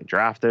agency. They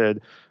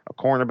drafted a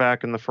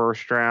cornerback in the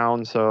first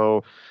round.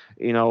 So,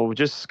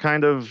 just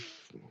kind of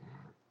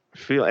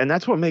feel, and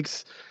that's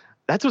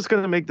what's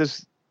going to make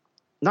this,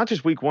 not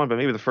just week one, but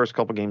maybe the first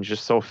couple games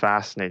just so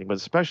fascinating, but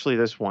especially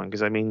this one,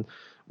 because I mean,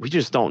 we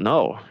just don't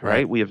know,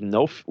 right? We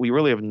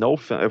really have no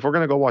film. If we're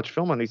going to go watch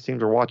film on these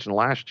teams, we're watching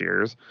last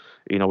year's,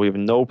 we have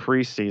no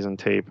preseason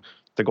tape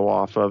to go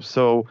off of.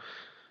 So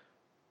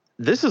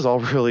this is all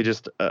really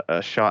just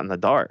a shot in the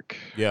dark.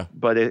 Yeah.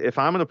 But if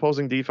I'm an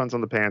opposing defense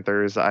on the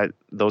Panthers,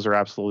 those are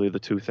absolutely the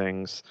two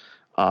things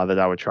that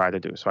I would try to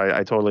do. So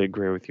I totally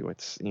agree with you.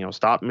 It's,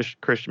 stop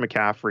Christian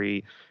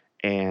McCaffrey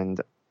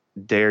and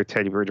dare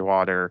Teddy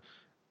Bridgewater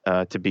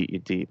to beat you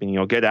deep,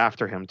 and get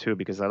after him too,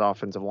 because that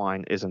offensive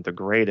line isn't the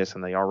greatest,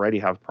 and they already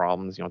have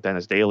problems.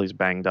 Dennis Daly's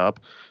banged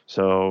up,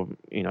 so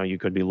you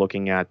could be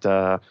looking at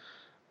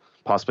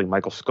possibly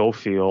Michael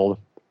Schofield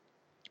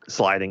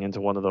sliding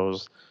into one of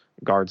those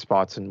guard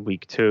spots in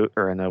week 2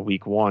 or in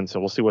week 1. So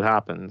we'll see what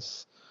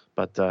happens.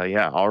 But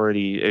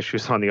already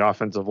issues on the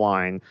offensive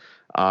line,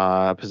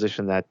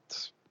 position that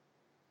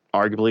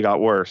arguably got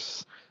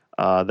worse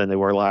than they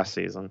were last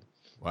season.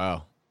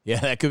 Wow. Yeah,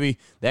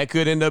 that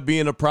could end up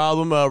being a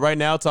problem. Right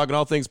now, talking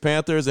all things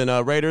Panthers and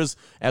Raiders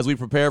as we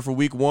prepare for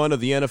week 1 of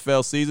the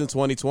NFL season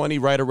 2020,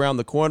 right around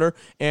the corner.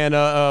 And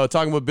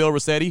talking with Bill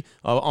Rossetti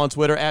on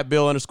Twitter at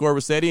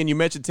Bill_Rossetti. And you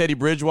mentioned Teddy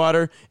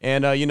Bridgewater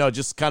and,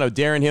 just kind of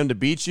daring him to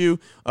beat you.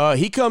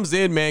 He comes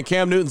in, man.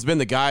 Cam Newton's been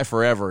the guy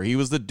forever. He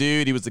was the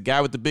dude. He was the guy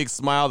with the big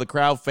smile, the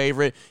crowd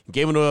favorite.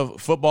 Gave him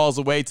footballs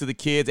away to the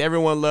kids.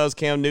 Everyone loves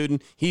Cam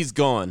Newton. He's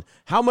gone.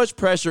 How much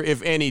pressure,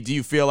 if any, do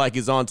you feel like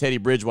is on Teddy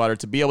Bridgewater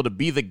to be able to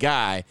be the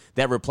guy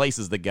that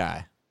replaces the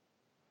guy?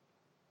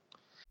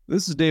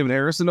 This is David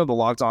Harrison of the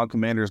Locked On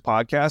Commanders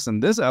podcast,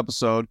 and this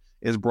episode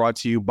is brought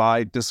to you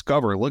by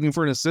Discover. Looking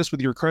for an assist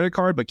with your credit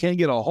card but can't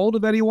get a hold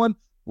of anyone?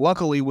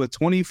 Luckily, with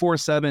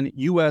 24/7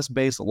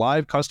 U.S.-based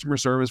live customer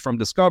service from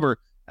Discover,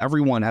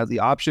 everyone has the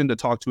option to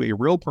talk to a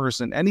real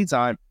person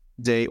anytime,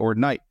 day or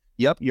night.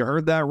 Yep, you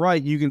heard that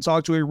right. You can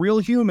talk to a real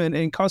human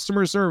in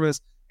customer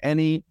service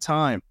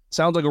anytime.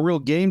 Sounds like a real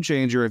game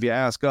changer if you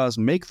ask us.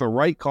 Make the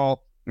right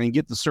call and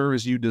get the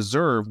service you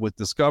deserve with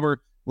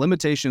Discover.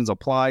 Limitations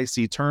apply.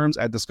 See terms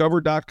at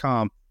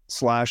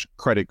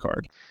discover.com/credit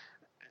card.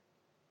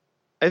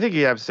 I think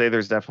you have to say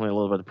there's definitely a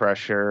little bit of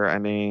pressure. I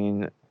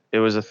mean,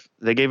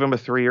 they gave him a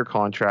 3-year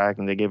contract,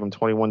 and they gave him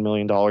 $21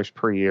 million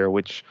per year,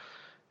 which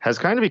has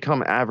kind of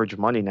become average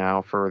money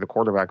now for the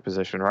quarterback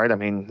position, right? I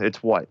mean,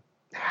 it's what,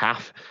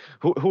 half?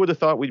 Who would have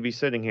thought we'd be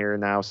sitting here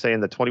now saying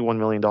that $21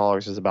 million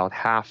is about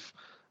half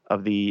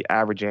of the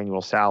average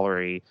annual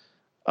salary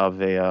of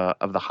the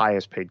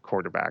highest paid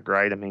quarterback,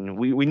 right? I mean,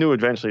 we knew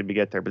eventually we'd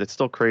get there, but it's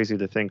still crazy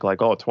to think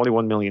like, oh,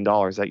 $21 million,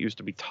 that used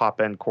to be top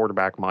end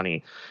quarterback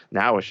money.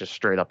 Now it's just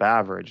straight up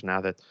average.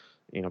 Now that,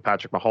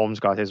 Patrick Mahomes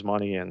got his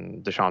money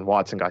and Deshaun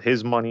Watson got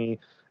his money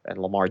and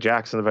Lamar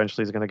Jackson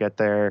eventually is going to get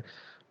there.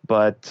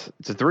 But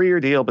it's a 3-year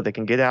deal, but they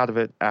can get out of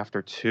it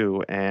after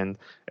 2. And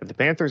if the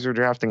Panthers are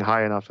drafting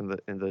high enough in the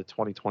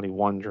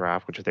 2021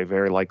 draft, which they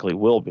very likely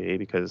will be,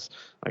 because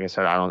like I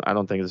said, I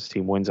don't think this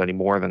team wins any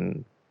more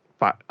than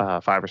 5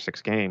 or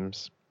 6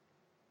 games,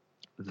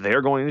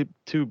 they're going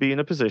to be in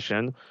a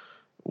position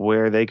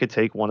where they could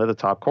take one of the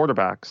top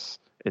quarterbacks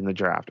in the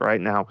draft. Right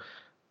now,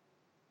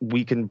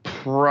 we can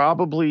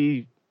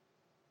probably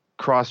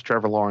cross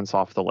Trevor Lawrence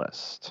off the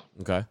list.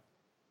 Okay.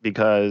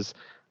 Because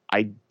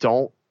I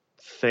don't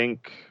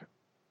think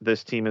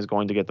this team is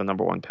going to get the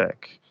number 1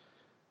 pick.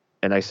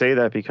 And I say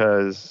that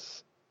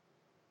because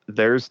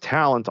there's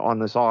talent on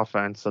this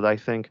offense that I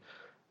think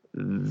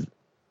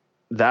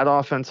that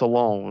offense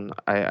alone,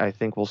 I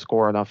think will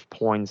score enough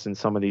points in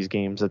some of these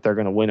games that they're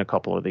going to win a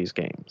couple of these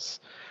games.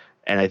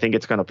 And I think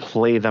it's going to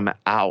play them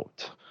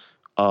out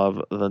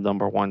of the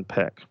number 1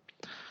 pick.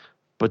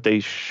 But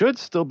they should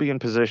still be in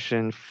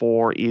position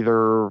for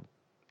either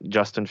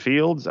Justin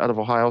Fields out of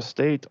Ohio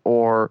State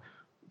or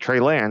Trey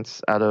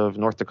Lance out of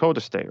North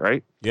Dakota State,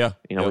 right? Yeah.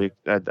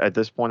 At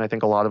this point, I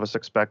think a lot of us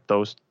expect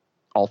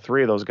all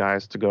 3 of those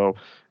guys to go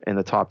in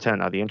the top 10.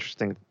 Now, the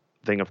interesting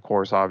thing, of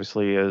course,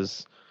 obviously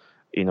is,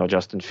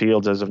 Justin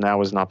Fields as of now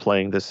is not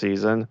playing this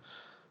season.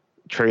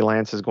 Trey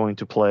Lance is going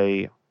to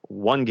play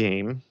 1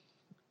 game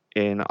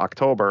in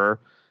October,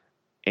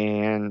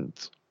 and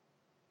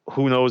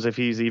who knows if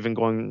he's even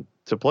going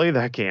to play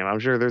that game. I'm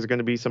sure there's going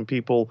to be some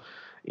people,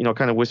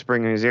 kind of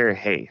whispering in his ear,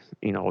 hey,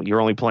 you're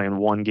only playing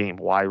 1 game.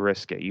 Why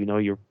risk it?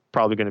 You're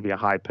probably going to be a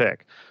high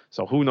pick.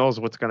 So who knows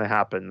what's going to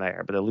happen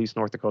there. But at least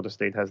North Dakota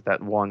State has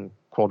that 1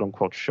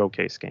 quote-unquote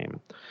showcase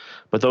game.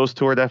 But those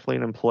 2 are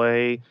definitely in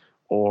play,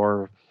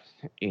 or,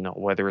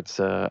 whether it's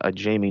a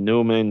Jamie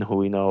Newman, who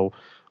we know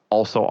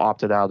also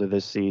opted out of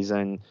this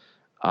season,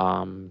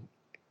 or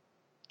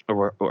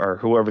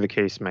whoever the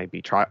case may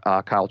be,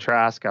 Kyle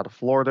Trask out of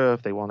Florida,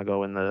 if they want to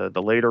go in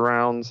the later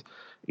rounds,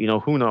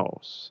 who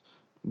knows.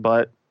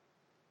 But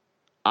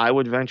I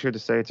would venture to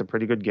say it's a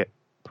pretty good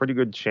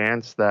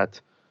chance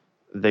that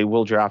they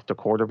will draft a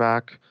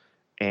quarterback,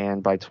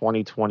 and by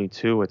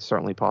 2022, it's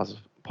certainly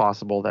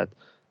possible that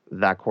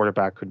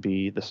quarterback could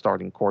be the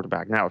starting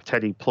quarterback. Now, if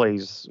Teddy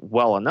plays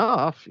well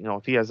enough,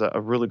 if he has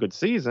a really good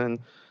season,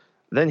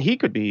 then he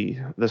could be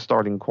the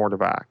starting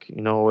quarterback.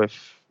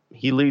 If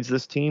he leads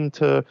this team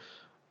to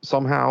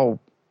somehow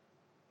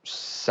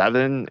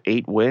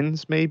 7-8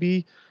 wins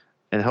maybe,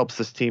 and helps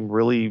this team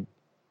really,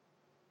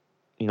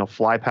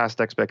 fly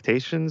past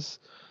expectations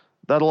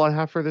that I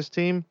have for this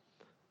team,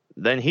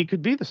 then he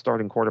could be the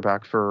starting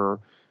quarterback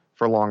for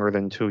longer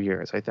than 2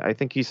 years. I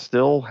think he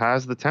still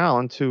has the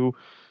talent to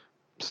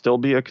still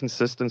be a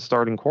consistent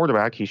starting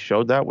quarterback. He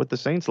showed that with the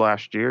Saints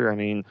last year. I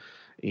mean,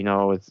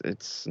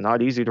 it's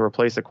not easy to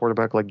replace a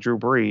quarterback like Drew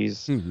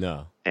Brees.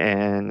 No.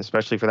 And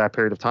especially for that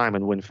period of time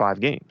and win 5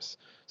 games.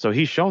 So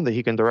he's shown that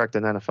he can direct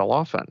an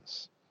NFL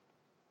offense.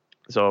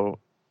 So,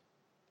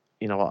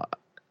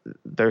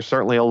 there's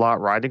certainly a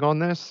lot riding on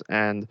this,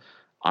 and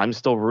I'm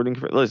still rooting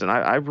for. Listen,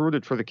 I've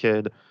rooted for the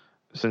kid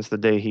since the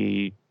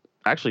day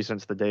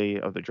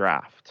of the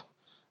draft.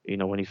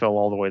 When he fell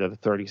all the way to the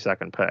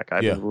 32nd pick,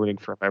 I've been rooting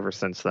for him ever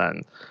since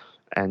then.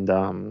 And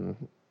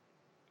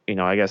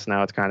I guess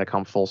now it's kind of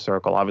come full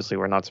circle. Obviously,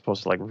 we're not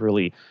supposed to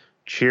really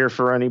cheer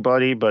for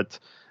anybody, but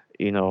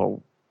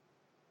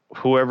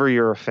whoever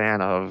you're a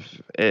fan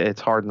of, it's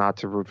hard not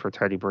to root for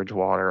Teddy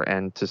Bridgewater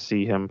and to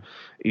see him,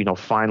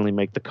 finally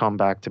make the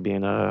comeback to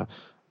being a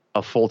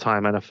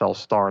full-time NFL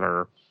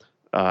starter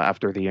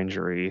after the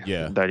injury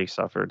that he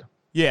suffered.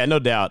 Yeah, no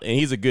doubt. And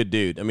he's a good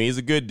dude. I mean, he's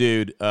a good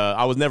dude.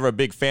 I was never a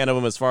big fan of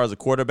him as far as a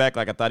quarterback.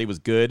 I thought he was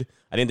good.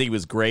 I didn't think he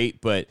was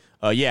great. But,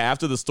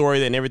 after the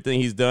story and everything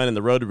he's done and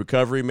the road to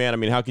recovery, man, I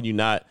mean, how can you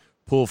not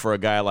pull for a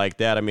guy like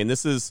that? I mean,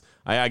 this is,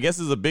 I guess,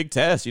 is a big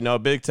test, a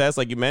big test,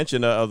 like you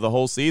mentioned, of the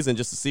whole season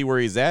just to see where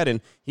he's at.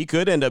 And he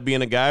could end up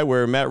being a guy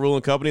where Matt Rule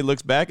and company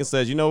looks back and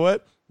says, you know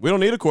what? We don't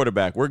need a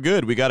quarterback. We're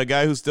good. We got a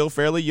guy who's still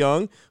fairly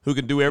young, who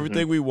can do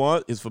everything we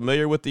want, is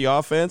familiar with the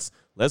offense.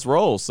 Let's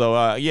roll.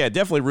 So, yeah,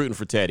 definitely rooting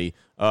for Teddy.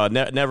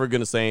 Never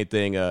going to say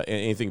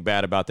anything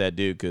bad about that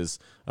dude because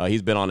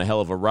he's been on a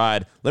hell of a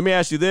ride. Let me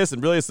ask you this,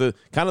 and really it's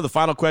kind of the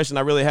final question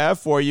I really have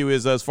for you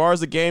is, as far as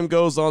the game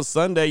goes on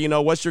Sunday,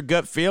 what's your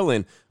gut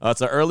feeling?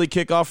 It's an early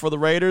kickoff for the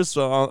Raiders.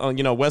 So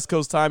on West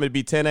Coast time, it'd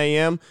be 10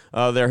 a.m.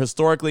 They're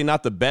historically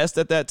not the best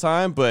at that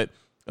time, but,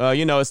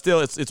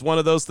 it's one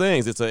of those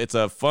things. It's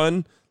a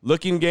fun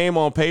looking game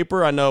on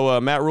paper. I know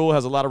Matt Rule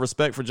has a lot of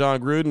respect for John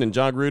Gruden, and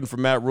John Gruden for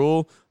Matt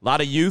Rule. A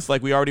lot of youth,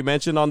 like we already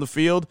mentioned, on the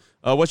field.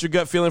 What's your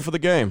gut feeling for the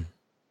game?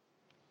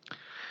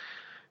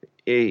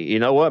 You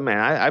know what, man?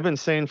 I've been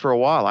saying for a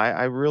while,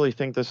 I really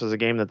think this is a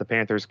game that the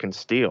Panthers can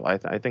steal.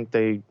 I think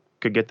they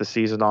could get the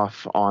season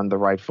off on the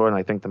right foot, and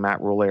I think the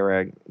Matt Rule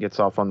era gets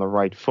off on the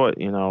right foot.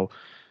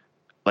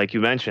 Like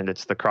you mentioned,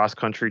 it's the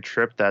cross-country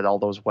trip that all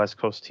those West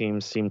Coast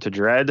teams seem to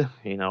dread.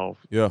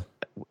 Yeah.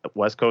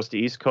 West Coast to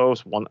East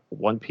Coast,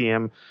 1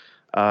 p.m.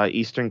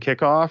 Eastern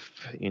kickoff.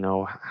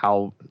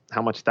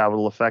 How much that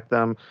will affect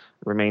them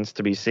remains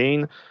to be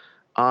seen.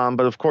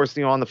 But of course,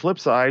 on the flip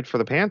side for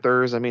the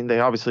Panthers, I mean, they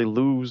obviously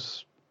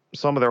lose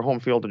some of their home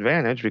field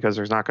advantage because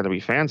there's not going to be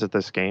fans at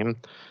this game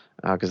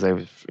because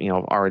they've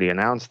already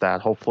announced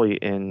that. Hopefully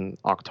in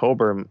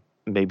October,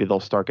 maybe they'll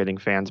start getting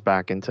fans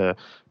back into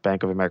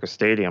Bank of America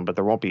Stadium, but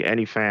there won't be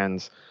any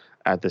fans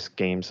at this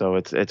game, so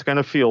it's going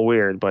to feel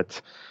weird.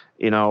 But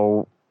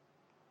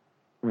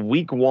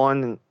week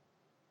one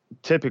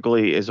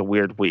typically is a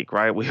weird week,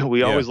 right?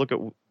 We always look at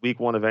week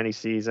one of any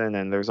season,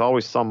 and there's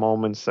always some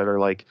moments that are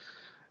like,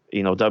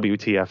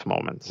 WTF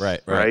moments.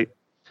 Right?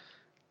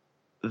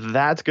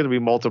 That's going to be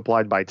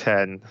multiplied by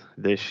 10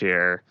 this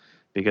year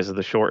because of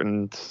the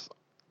shortened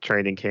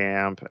training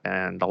camp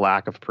and the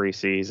lack of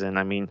preseason.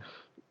 I mean,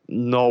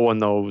 no one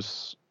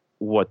knows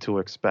what to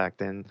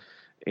expect. And,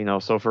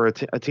 so for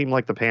a team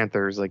like the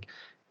Panthers, like,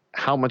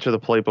 how much of the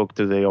playbook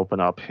do they open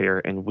up here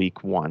in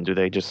week one? Do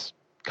they just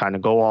kind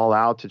of go all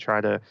out to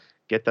try to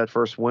get that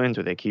first win?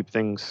 Do they keep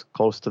things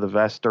close to the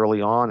vest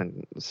early on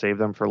and save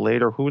them for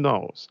later? Who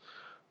knows?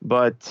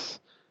 But,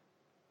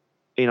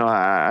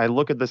 I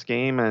look at this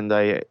game and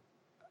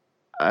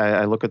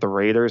I look at the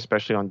Raiders,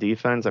 especially on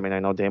defense. I mean, I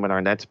know Damon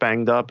Arnett's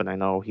banged up, and I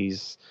know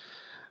he's,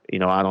 I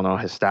don't know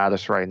his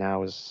status right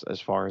now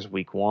as far as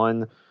week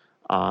one.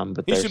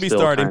 But he should be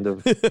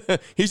starting.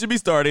 He should be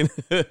starting.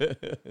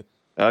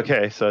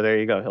 Okay, so there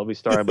you go. He'll be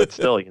starting, but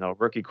still,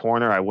 rookie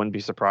corner. I wouldn't be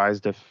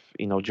surprised if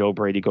Joe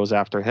Brady goes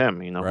after him.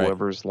 Right.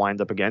 Whoever's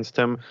lined up against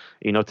him.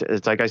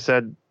 It's like I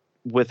said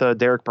with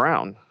Derek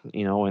Brown.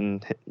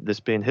 And this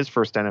being his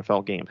first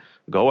NFL game,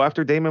 go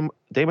after Damon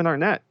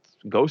Arnett.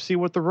 Go see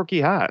what the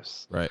rookie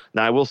has. Right.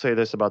 Now, I will say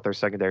this about their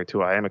secondary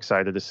too. I am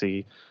excited to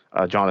see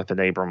Jonathan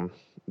Abram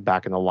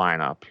back in the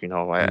lineup.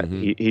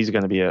 He's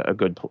going to be a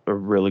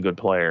really good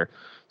player.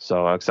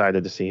 So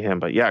excited to see him.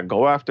 But yeah,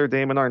 go after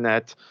Damon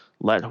Arnett.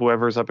 Let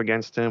whoever's up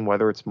against him,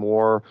 whether it's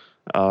Moore,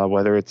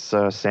 whether it's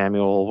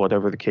Samuel,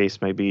 whatever the case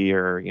may be,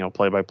 or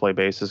play-by-play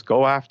basis,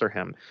 go after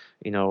him.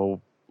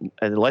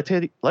 And let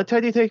Teddy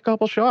take a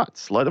couple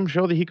shots. Let him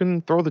show that he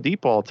can throw the deep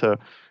ball to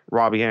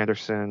Robbie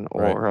Anderson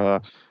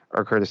or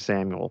Curtis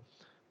Samuel.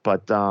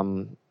 But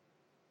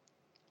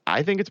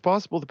I think it's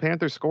possible the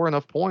Panthers score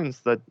enough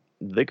points that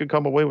they could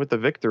come away with the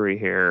victory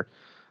here.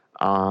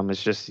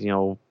 It's just,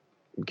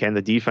 can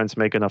the defense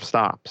make enough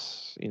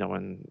stops?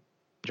 And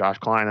Josh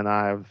Klein and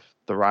I have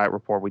the Riot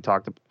Report. We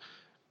kind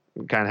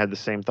of had the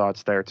same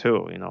thoughts there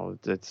too.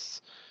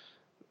 That's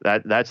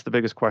the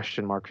biggest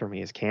question mark for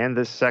me is, can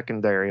this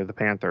secondary of the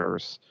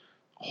Panthers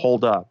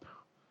hold up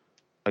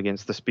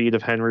against the speed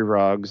of Henry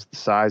Ruggs, the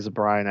size of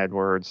Bryan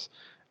Edwards,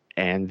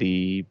 and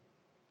the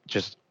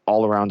just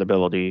all-around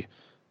ability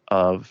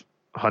of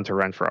Hunter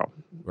Renfrow.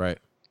 Right.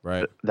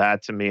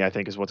 That, to me, I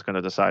think is what's going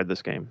to decide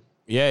this game.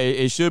 Yeah,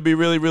 it should be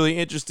really, really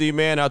interesting,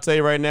 man. I'll tell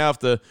you right now, if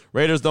the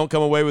Raiders don't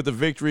come away with the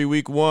victory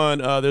week one,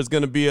 there's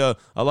going to be a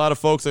lot of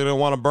folks that are going to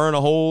want to burn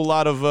a whole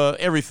lot of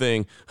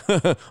everything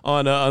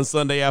on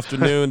Sunday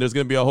afternoon. There's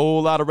going to be a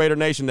whole lot of Raider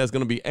Nation that's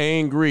going to be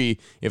angry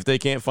if they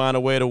can't find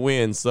a way to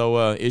win.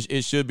 So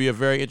it should be a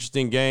very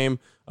interesting game.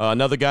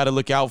 Another guy to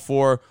look out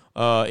for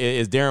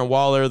is Darren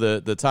Waller,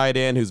 the tight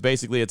end, who's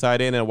basically a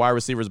tight end in a wide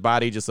receiver's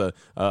body, just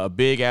a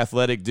big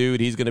athletic dude.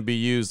 He's going to be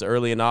used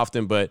early and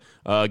often. But,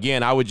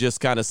 again, I would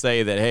just kind of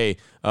say that, hey,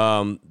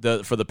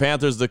 for the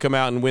Panthers to come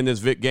out and win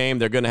this game,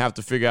 they're going to have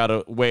to figure out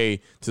a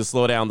way to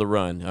slow down the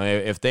run.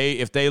 If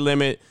they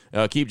limit,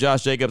 keep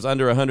Josh Jacobs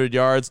under 100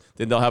 yards,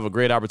 then they'll have a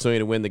great opportunity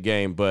to win the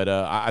game. But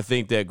I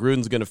think that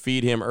Gruden's going to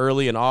feed him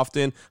early and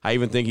often. I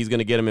even think he's going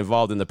to get him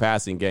involved in the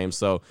passing game.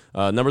 So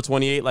number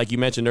 28, like you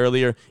mentioned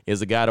earlier,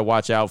 is a guy to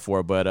watch out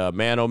for. But,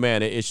 man, oh,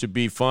 man, it should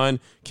be fun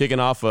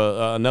kicking off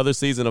another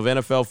season of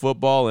NFL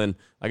football. And,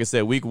 like I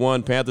said, week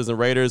one, Panthers and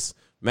Raiders,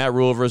 Matt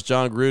Rule versus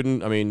John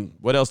Gruden. I mean,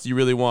 what else do you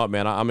really want,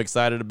 man? I'm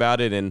excited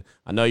about it, and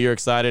I know you're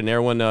excited, and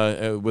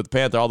everyone with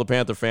Panther, all the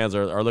Panther fans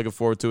are looking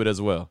forward to it as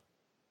well.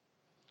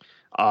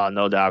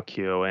 No doubt,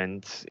 Q.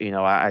 And,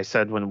 I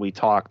said when we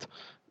talked,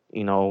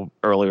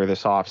 earlier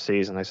this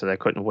offseason. I said I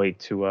couldn't wait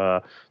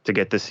to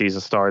get this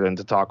season started and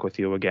to talk with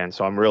you again.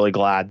 So I'm really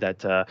glad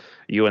that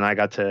you and I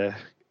got to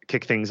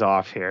kick things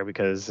off here,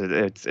 because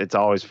it's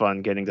always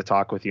fun getting to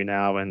talk with you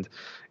now. And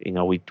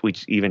we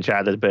even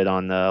chatted a bit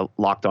on the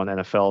Locked On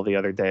NFL the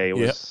other day. It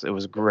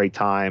was a great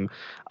time.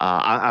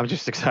 I'm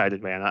just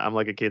excited, man. I'm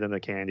like a kid in a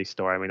candy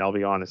store. I mean, I'll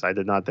be honest, I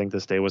did not think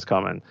this day was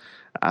coming.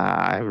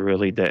 I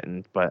really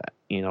didn't. But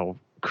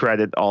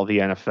credit all the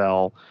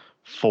NFL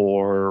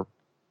for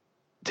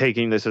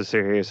taking this as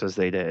serious as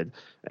they did,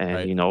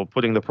 and right.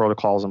 Putting the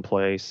protocols in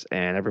place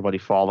and everybody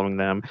following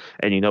them.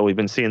 And we've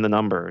been seeing the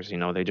numbers.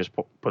 They just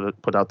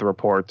put out the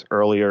report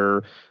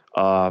earlier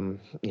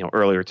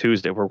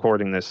Tuesday. We're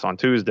recording this on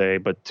Tuesday,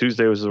 but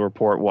Tuesday was the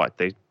report. What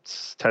they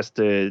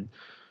tested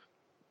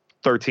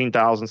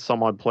 13,000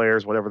 some odd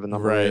players, whatever the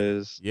number right.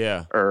 is,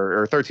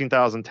 or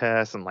 13,000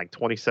 tests and like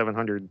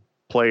 2,700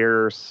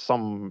 players,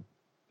 some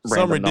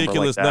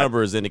ridiculous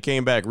numbers, and it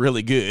came back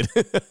really good.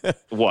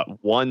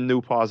 What, one new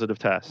positive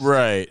test?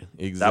 Right,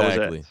 exactly.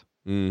 That was it.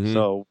 Mm-hmm.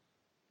 So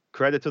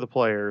credit to the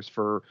players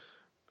for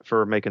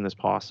making this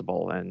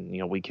possible,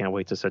 and we can't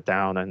wait to sit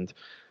down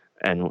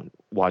and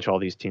watch all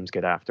these teams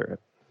get after it.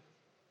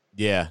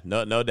 Yeah,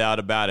 no doubt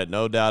about it.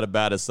 No doubt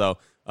about it. So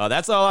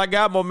that's all I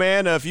got, my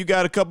man. If you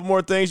got a couple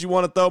more things you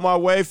want to throw my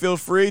way, feel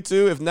free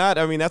to. If not,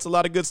 I mean, that's a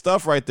lot of good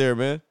stuff right there,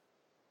 man.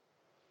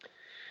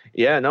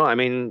 Yeah, no, I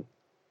mean,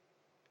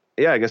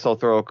 yeah, I guess I'll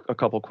throw a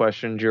couple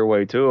questions your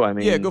way too. I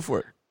mean, yeah, go for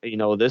it.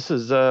 This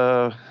is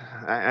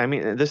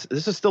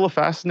this is still a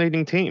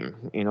fascinating team.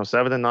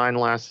 7-9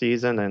 last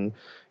season, and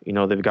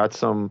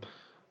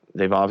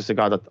they've obviously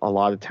got a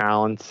lot of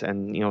talent,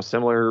 and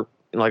similar,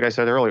 like I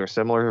said earlier,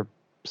 similar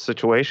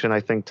situation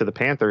I think to the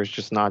Panthers,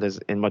 just not as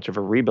in much of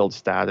a rebuild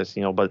status,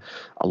 but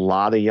a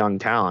lot of young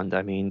talent.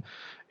 I mean,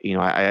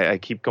 I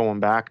keep going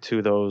back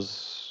to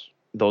those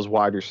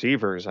wide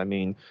receivers. I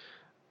mean,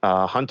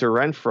 Hunter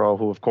Renfrow,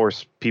 who of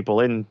course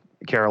people in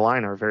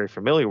Carolina are very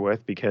familiar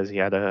with because he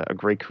had a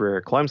great career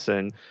at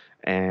Clemson,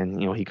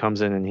 and he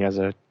comes in and he has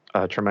a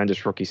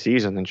tremendous rookie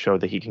season and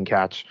showed that he can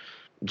catch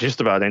just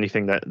about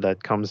anything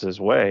that comes his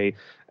way.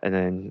 And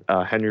then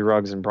Henry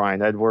Ruggs and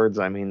Bryan Edwards.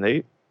 I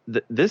mean,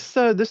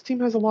 this team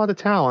has a lot of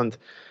talent.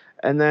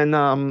 And then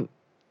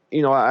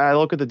I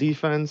look at the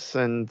defense,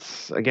 and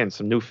again,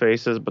 some new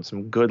faces, but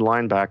some good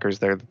linebackers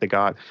there that they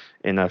got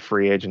in a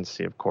free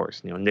agency, of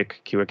course.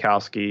 Nick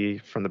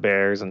Kwiatkowski from the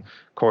Bears and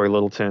Corey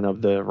Littleton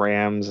of the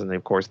Rams, and they,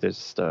 of course,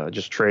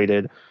 just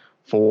traded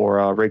for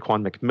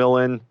Raekwon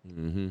McMillan.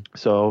 Mm-hmm.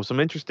 So some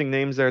interesting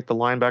names there at the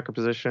linebacker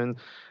position.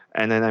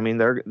 And then, I mean,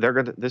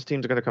 this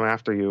team's going to come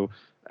after you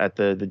at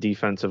the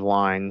defensive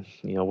line,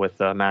 with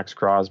Max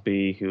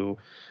Crosby, who,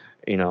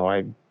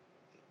 I'm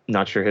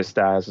not sure his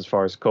status as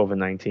far as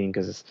COVID-19,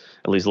 because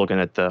at least looking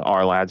at the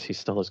lads, he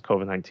still has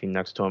COVID-19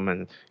 next to him,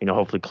 and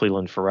hopefully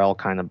Cleveland Farrell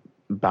kind of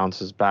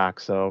bounces back.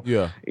 So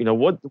yeah,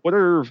 what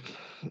are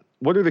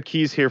the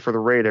keys here for the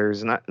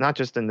Raiders? Not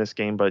just in this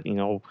game, but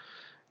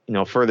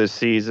for this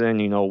season,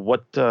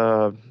 what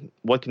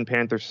can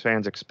Panthers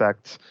fans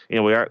expect?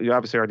 We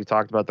obviously already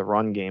talked about the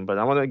run game, but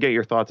I want to get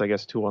your thoughts, I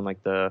guess, too, on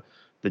like the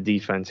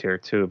defense here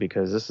too,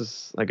 because this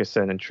is, like I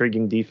said,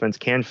 intriguing defense.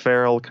 Can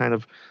Farrell kind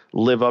of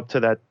live up to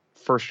that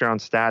first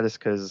round status?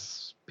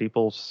 Because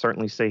people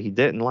certainly say he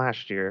didn't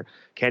last year.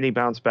 Can he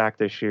bounce back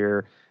this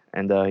year?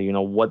 And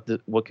what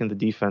can the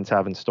defense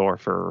have in store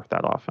for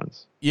that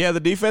offense? Yeah,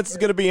 the defense is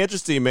going to be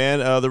interesting, man.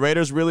 The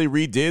Raiders really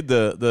redid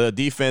the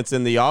defense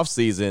in the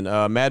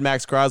offseason. Mad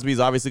Max Crosby is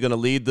obviously going to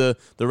lead the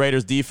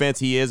Raiders defense.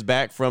 He is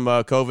back from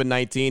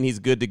COVID-19. He's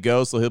good to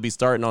go, so he'll be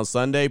starting on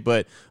Sunday.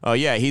 But,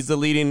 yeah, he's the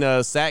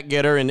leading sack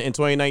getter in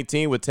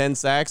 2019 with 10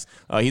 sacks.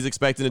 He's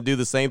expecting to do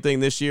the same thing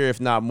this year, if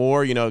not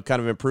more,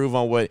 kind of improve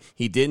on what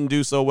he didn't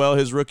do so well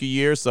his rookie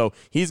year. So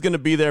he's going to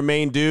be their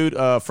main dude.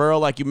 Farrell,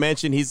 like you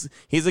mentioned, he's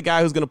a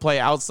guy who's going to play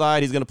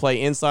outside. He's going to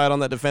play inside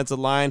on that defensive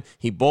line.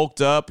 He bulked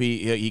up.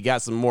 He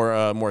got some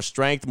more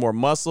strength, more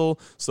muscle.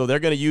 So they're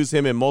going to use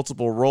him in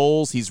multiple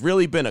roles. He's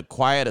really been a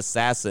quiet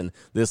assassin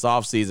this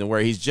offseason,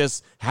 where he's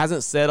just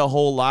hasn't said a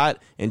whole lot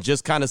and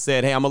just kind of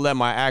said, hey, I'm going to let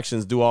my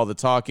actions do all the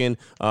talking.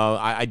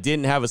 I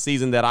didn't have a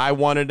season that I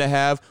wanted to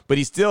have, but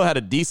he still had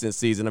a decent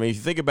season. I mean, if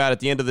you think about it, at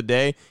the end of the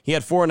day, he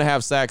had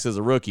 4.5 sacks as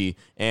a rookie.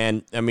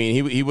 And, I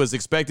mean, he was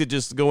expected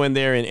just to go in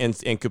there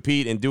and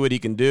compete and do what he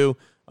can do.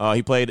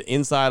 He played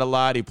inside a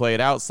lot. He played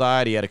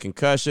outside. He had a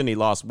concussion. He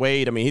lost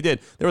weight. I mean,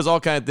 there was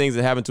all kinds of things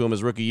that happened to him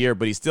his rookie year,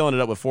 but he still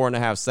ended up with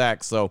 4.5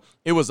 sacks. So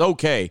it was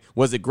okay.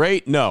 Was it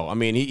great? No. I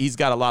mean, he's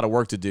got a lot of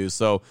work to do.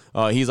 So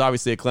he's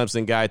obviously a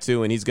Clemson guy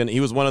too, and he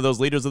was one of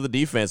those leaders of the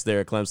defense there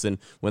at Clemson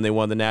when they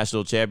won the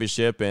national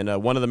championship.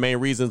 And one of the main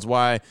reasons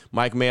why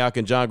Mike Mayock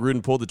and John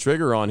Gruden pulled the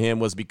trigger on him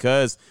was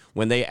because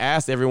when they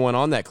asked everyone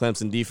on that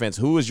Clemson defense,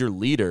 who was your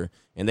leader?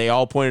 And they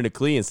all pointed to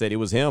Klee and said it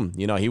was him.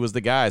 He was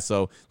the guy.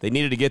 So they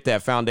needed to get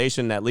that foundation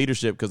foundation, that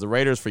leadership, because the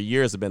Raiders for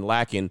years have been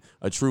lacking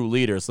a true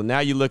leader. So now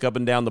you look up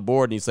and down the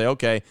board and you say,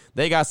 okay,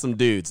 they got some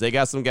dudes. They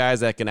got some guys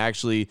that can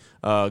actually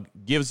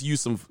gives you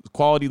some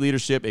quality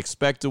leadership,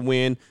 expect to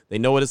win. They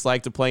know what it's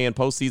like to play in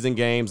postseason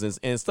games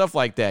and stuff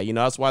like that. You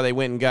know, that's why they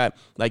went and got,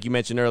 like you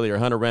mentioned earlier,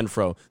 Hunter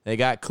Renfrow. They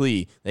got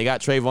Klee. They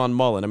got Trayvon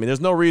Mullen. I mean, there's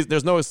no reason,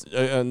 there's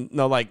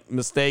no like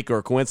mistake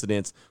or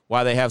coincidence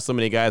why they have so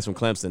many guys from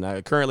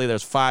Clemson. Currently,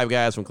 there's 5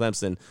 guys from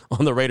Clemson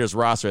on the Raiders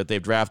roster that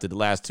they've drafted the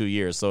last 2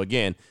 years. So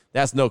again,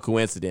 that's no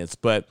coincidence.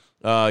 But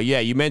yeah,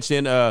 you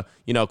mentioned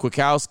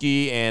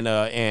Kwiatkowski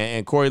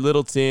and Corey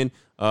Littleton.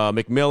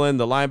 McMillan,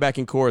 the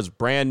linebacking core is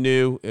brand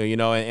new,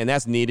 and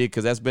that's needed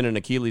because that's been an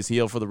Achilles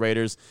heel for the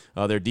Raiders.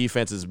 Their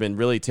defense has been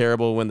really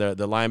terrible when the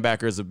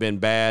linebackers have been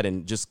bad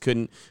and just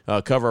couldn't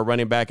cover a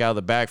running back out of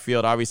the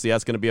backfield. Obviously,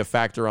 that's going to be a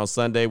factor on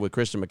Sunday with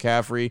Christian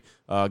McCaffrey.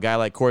 A guy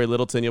like Corey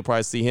Littleton, you'll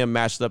probably see him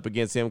matched up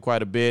against him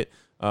quite a bit.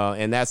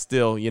 And that's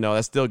still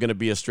going to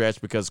be a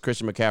stretch because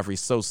Christian McCaffrey's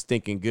so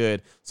stinking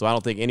good. So I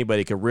don't think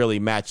anybody could really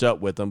match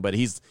up with him. But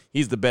he's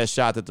the best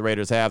shot that the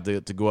Raiders have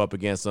to go up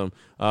against him.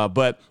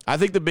 But I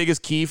think the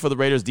biggest key for the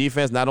Raiders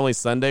defense, not only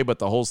Sunday but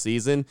the whole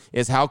season,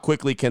 is how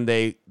quickly can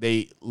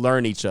they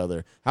learn each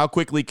other. How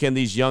quickly can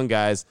these young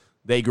guys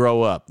they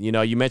grow up?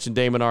 You mentioned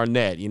Damon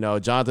Arnett.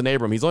 Jonathan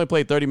Abram. He's only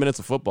played 30 minutes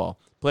of football.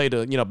 Played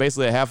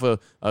basically a half a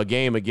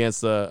game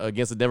against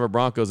the Denver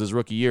Broncos his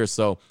rookie year,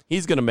 so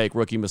he's going to make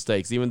rookie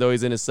mistakes even though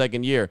he's in his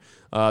second year.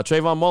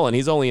 Trayvon Mullen,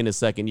 he's only in his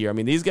second year. I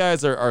mean, these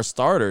guys are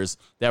starters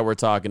that we're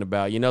talking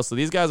about. So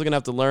these guys are going to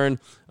have to learn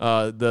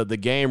the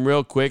game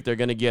real quick. They're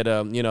going to get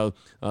they're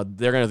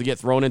going to get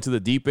thrown into the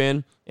deep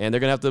end, and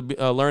they're going to have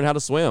to learn how to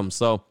swim.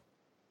 So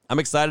I'm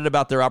excited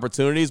about their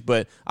opportunities,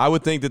 but I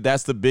would think that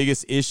that's the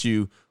biggest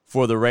issue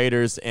for the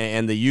Raiders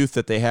and the youth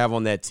that they have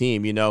on that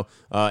team.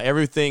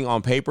 Everything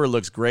on paper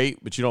looks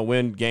great, but you don't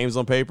win games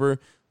on paper.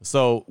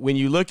 So when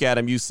you look at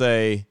them, you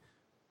say,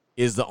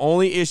 is the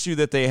only issue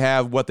that they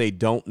have what they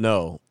don't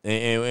know?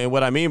 And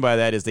what I mean by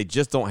that is they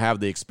just don't have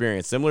the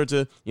experience. Similar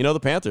to, the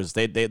Panthers.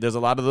 There's a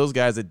lot of those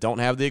guys that don't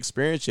have the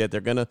experience yet.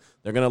 They're gonna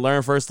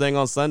learn first thing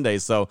on Sunday.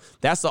 So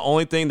that's the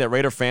only thing that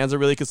Raider fans are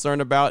really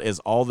concerned about is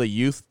all the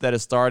youth that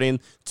is starting,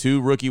 2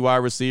 rookie wide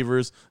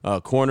receivers,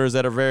 corners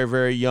that are very,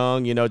 very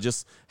young.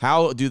 Just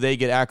how do they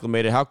get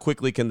acclimated? How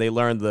quickly can they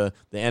learn the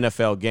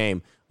NFL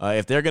game?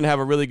 If they're going to have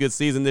a really good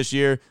season this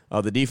year,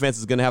 the defense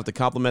is going to have to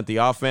complement the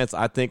offense.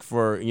 I think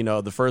for,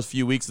 the first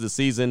few weeks of the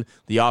season,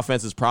 the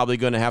offense is probably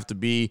going to have to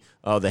be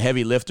the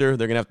heavy lifter.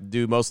 They're going to have to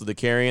do most of the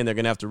carrying. They're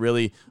going to have to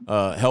really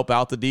help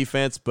out the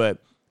defense.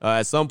 But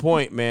at some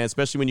point, man,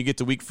 especially when you get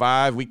to week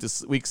 5,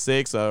 week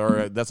 6,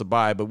 or that's a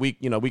bye, but week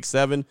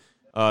 7,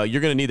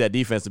 you're going to need that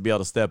defense to be able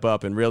to step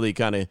up and really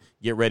kind of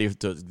get ready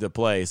to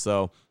play.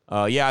 So,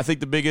 yeah, I think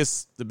the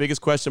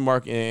biggest question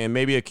mark and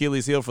maybe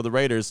Achilles heel for the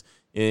Raiders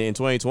in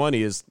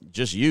 2020 is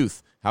just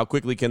youth. How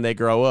quickly can they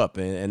grow up?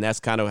 And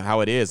that's kind of how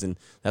it is. And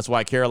that's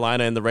why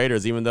Carolina and the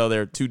Raiders, even though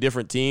they're 2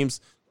 different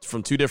teams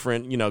from 2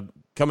 different,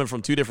 coming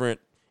from 2 different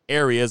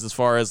areas as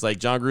far as like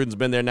John Gruden's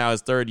been there now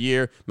his 3rd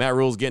year, Matt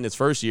Rule's getting his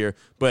 1st year,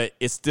 but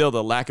it's still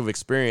the lack of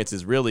experience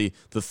is really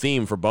the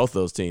theme for both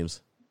those teams.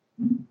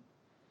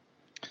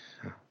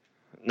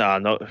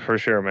 No, for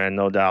sure, man.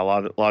 No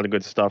doubt. A lot of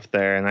good stuff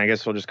there. And I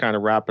guess we'll just kind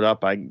of wrap it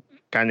up. I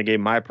kind of gave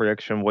my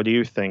prediction. What do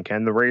you think?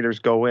 Can the Raiders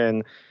go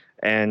in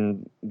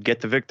and get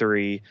the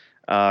victory,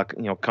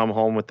 come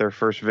home with their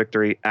first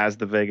victory as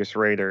the Vegas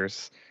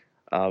Raiders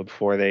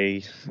for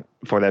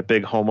that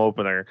big home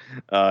opener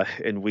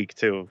in week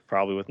 2,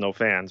 probably with no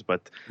fans,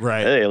 but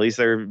right. Hey, at least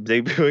they're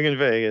debuting in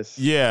Vegas.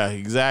 Yeah,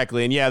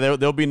 exactly. And yeah,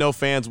 there'll be no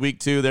fans week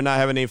 2. They're not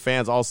having any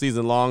fans all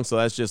season long. So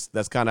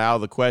that's kind of out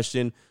of the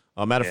question.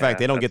 Matter of fact,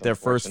 they don't get their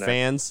first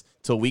fans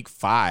till week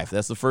 5.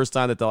 That's the first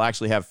time that they'll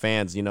actually have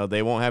fans.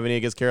 They won't have any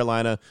against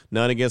Carolina,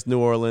 none against New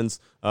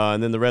Orleans,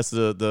 and then the rest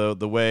of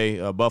the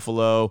way,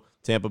 Buffalo,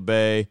 Tampa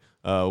Bay,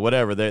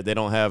 whatever. They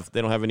don't have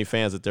any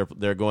fans that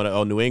they're going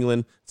to. New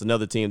England. It's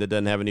another team that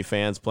doesn't have any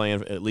fans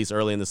playing at least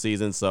early in the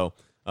season. So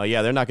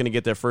yeah, they're not going to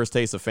get their first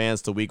taste of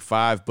fans till week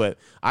 5. But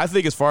I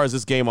think as far as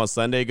this game on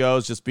Sunday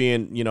goes, just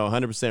being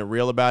 100%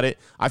 real about it,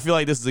 I feel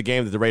like this is a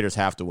game that the Raiders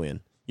have to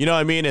win. You know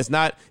what I mean? It's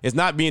not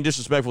being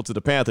disrespectful to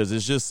the Panthers.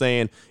 It's just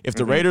saying if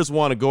the Raiders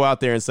want to go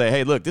out there and say,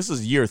 hey, look, this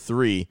is year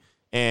 3,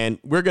 and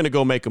we're going to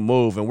go make a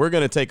move, and we're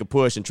going to take a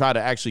push and try to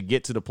actually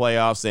get to the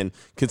playoffs and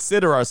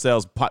consider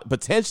ourselves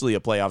potentially a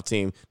playoff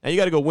team. Now, you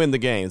got to go win the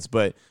games,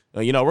 but,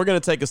 we're going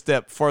to take a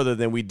step further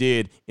than we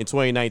did in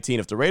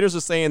 2019. If the Raiders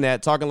are saying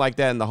that, talking like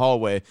that in the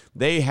hallway,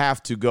 they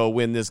have to go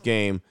win this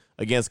game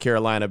against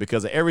Carolina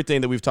because of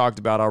everything that we've talked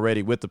about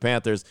already with the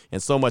Panthers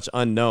and so much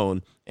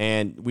unknown.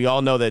 And we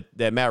all know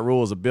that Matt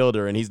Rule is a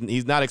builder, and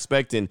he's not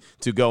expecting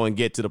to go and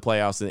get to the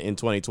playoffs in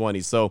 2020.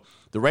 So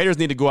the Raiders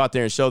need to go out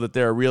there and show that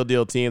they're a real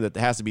deal team that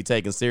has to be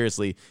taken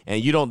seriously.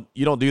 And you don't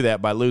do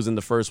that by losing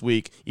the first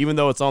week, even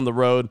though it's on the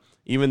road.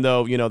 Even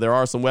though, there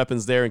are some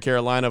weapons there in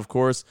Carolina, of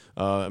course.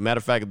 Matter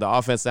of fact, the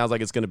offense sounds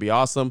like it's going to be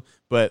awesome,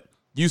 but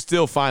you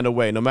still find a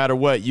way. No matter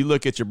what, you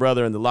look at your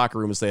brother in the locker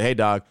room and say, hey,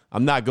 dog,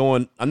 I'm not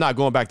going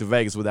back to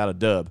Vegas without a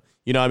dub.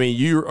 you know, I mean,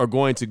 you are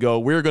going to go,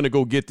 we're going to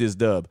go get this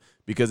dub.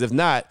 Because if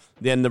not,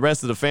 then the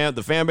rest of the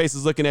fan base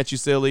is looking at you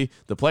silly.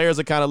 The players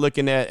are kind of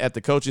looking at the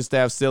coaching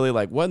staff silly,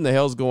 like, what in the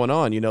hell's going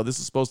on? You know, this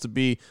is supposed to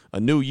be a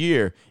new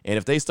year. And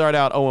if they start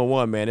out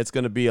 0-1, man, it's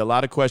going to be a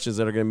lot of questions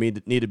that are going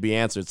to need to be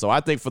answered. So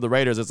I think for the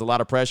Raiders, it's a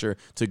lot of pressure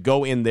to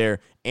go in there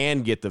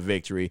and get the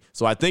victory.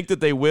 So I think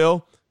that they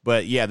will.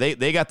 But, yeah,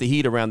 they got the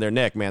heat around their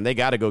neck, man. They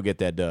got to go get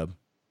that dub.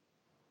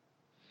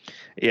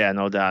 Yeah,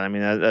 no doubt. I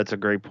mean, that's a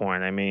great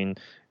point. I mean,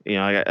 you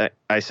know,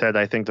 I said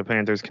I think the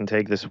Panthers can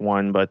take this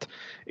one, but,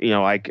 you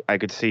know, I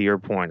could see your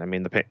point. I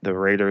mean, the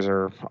Raiders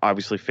are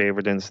obviously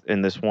favored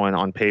in this one.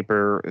 On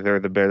paper, they're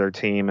the better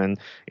team, and,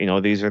 you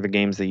know, these are the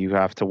games that you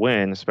have to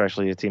win,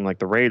 especially a team like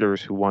the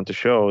Raiders who want to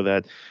show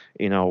that,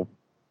 you know,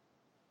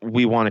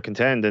 we want to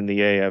contend in the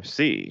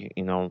AFC.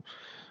 You know,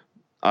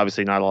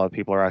 obviously not a lot of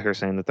people are out here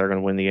saying that they're going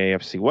to win the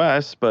AFC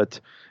West, but,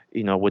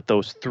 you know, with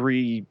those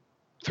three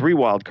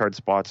wild card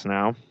spots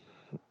now,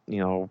 you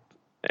know,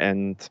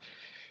 and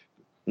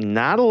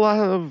not a lot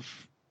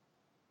of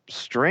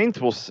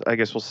strength, we'll say,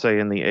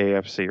 in the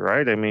AFC,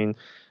 right? I mean,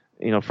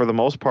 you know, for the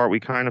most part, we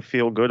kind of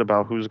feel good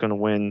about who's going to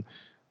win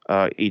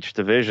each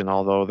division,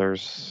 although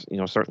there's, you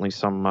know, certainly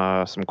some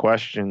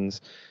questions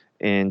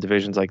in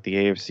divisions like the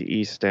AFC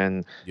East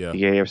and the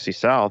AFC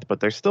South, but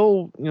there's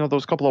still, you know,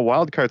 those couple of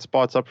wild card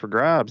spots up for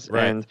grabs.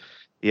 Right. And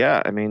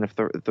yeah, I mean, if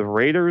the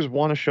Raiders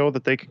want to show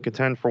that they can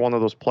contend for one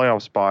of those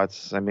playoff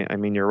spots, I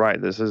mean, you're right.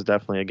 This is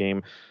definitely a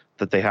game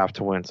that they have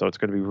to win. So it's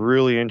going to be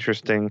really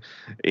interesting,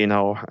 you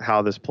know,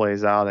 how this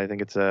plays out. I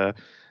think it's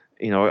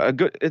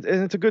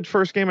it's a good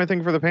first game, I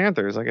think, for the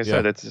Panthers. Like I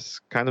said, it's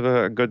kind of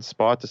a good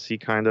spot to see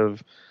kind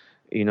of,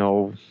 you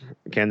know,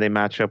 can they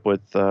match up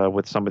with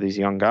some of these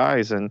young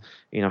guys, and,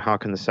 you know, how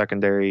can the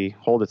secondary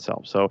hold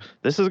itself? So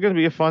this is going to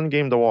be a fun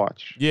game to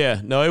watch.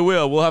 Yeah, no, it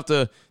will. We'll have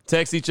to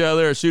text each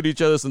other or shoot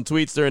each other some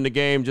tweets during the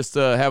game, just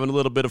having a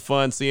little bit of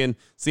fun, seeing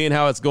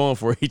how it's going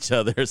for each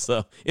other.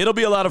 So it'll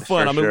be a lot of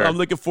fun. I'm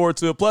looking forward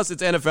to it. Plus,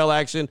 it's NFL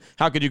action.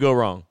 How could you go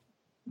wrong?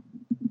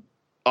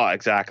 Oh,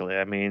 exactly.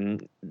 I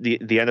mean, the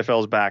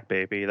NFL is back,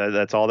 baby.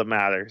 That's all that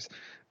matters.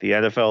 The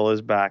NFL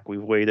is back.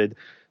 We've waited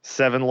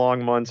 7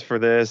 long months for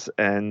this,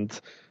 and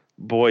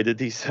boy, did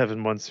these 7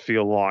 months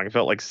feel long. It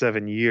felt like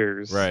 7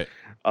 years, right?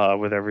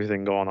 With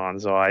everything going on.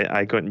 So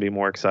I couldn't be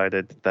more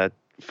excited that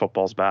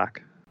football's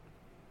back.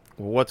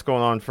 What's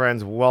going on,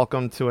 friends?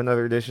 Welcome to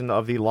another edition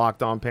of the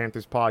Locked On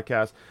Panthers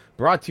podcast,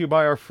 brought to you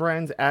by our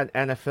friends at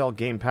NFL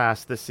Game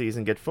Pass. This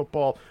season, get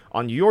football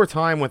on your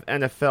time with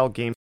NFL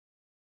Game Pass.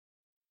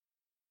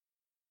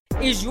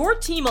 Is your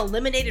team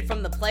eliminated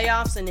from the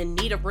playoffs and in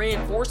need of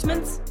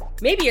reinforcements?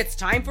 Maybe it's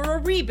time for a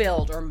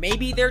rebuild, or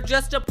maybe they're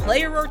just a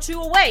player or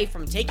two away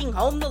from taking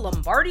home the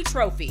Lombardi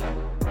Trophy.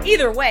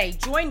 Either way,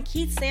 join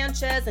Keith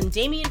Sanchez and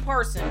Damian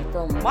Parson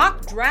for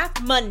Mock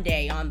Draft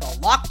Monday on the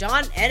Locked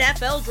On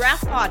NFL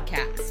Draft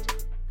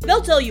Podcast.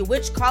 They'll tell you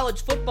which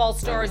college football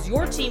stars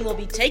your team will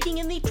be taking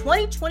in the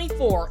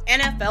 2024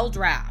 NFL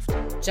Draft.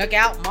 Check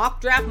out Mock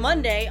Draft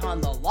Monday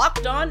on the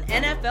Locked On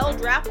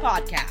NFL Draft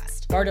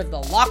Podcast, part of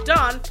the Locked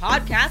On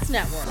Podcast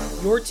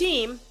Network, your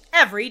team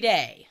every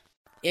day.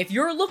 If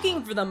you're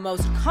looking for the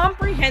most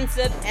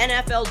comprehensive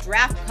NFL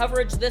draft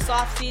coverage this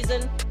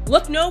offseason,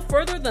 look no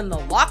further than the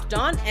Locked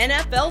On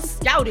NFL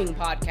Scouting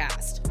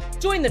Podcast.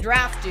 Join the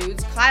draft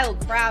dudes, Kyle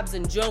Krabs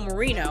and Joe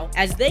Marino,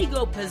 as they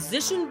go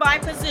position by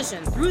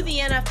position through the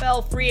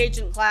NFL free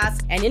agent class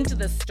and into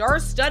the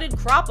star-studded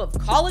crop of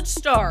college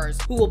stars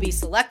who will be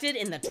selected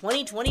in the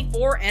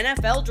 2024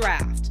 NFL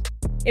Draft.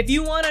 If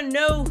you want to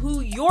know who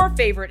your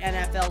favorite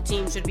NFL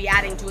team should be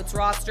adding to its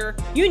roster,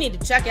 you need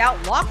to check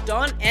out Locked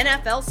On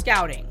NFL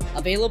Scouting,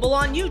 available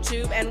on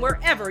YouTube and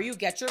wherever you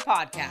get your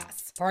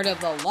podcasts. Part of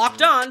the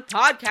Locked On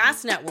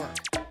Podcast Network,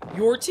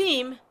 your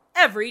team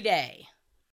every day.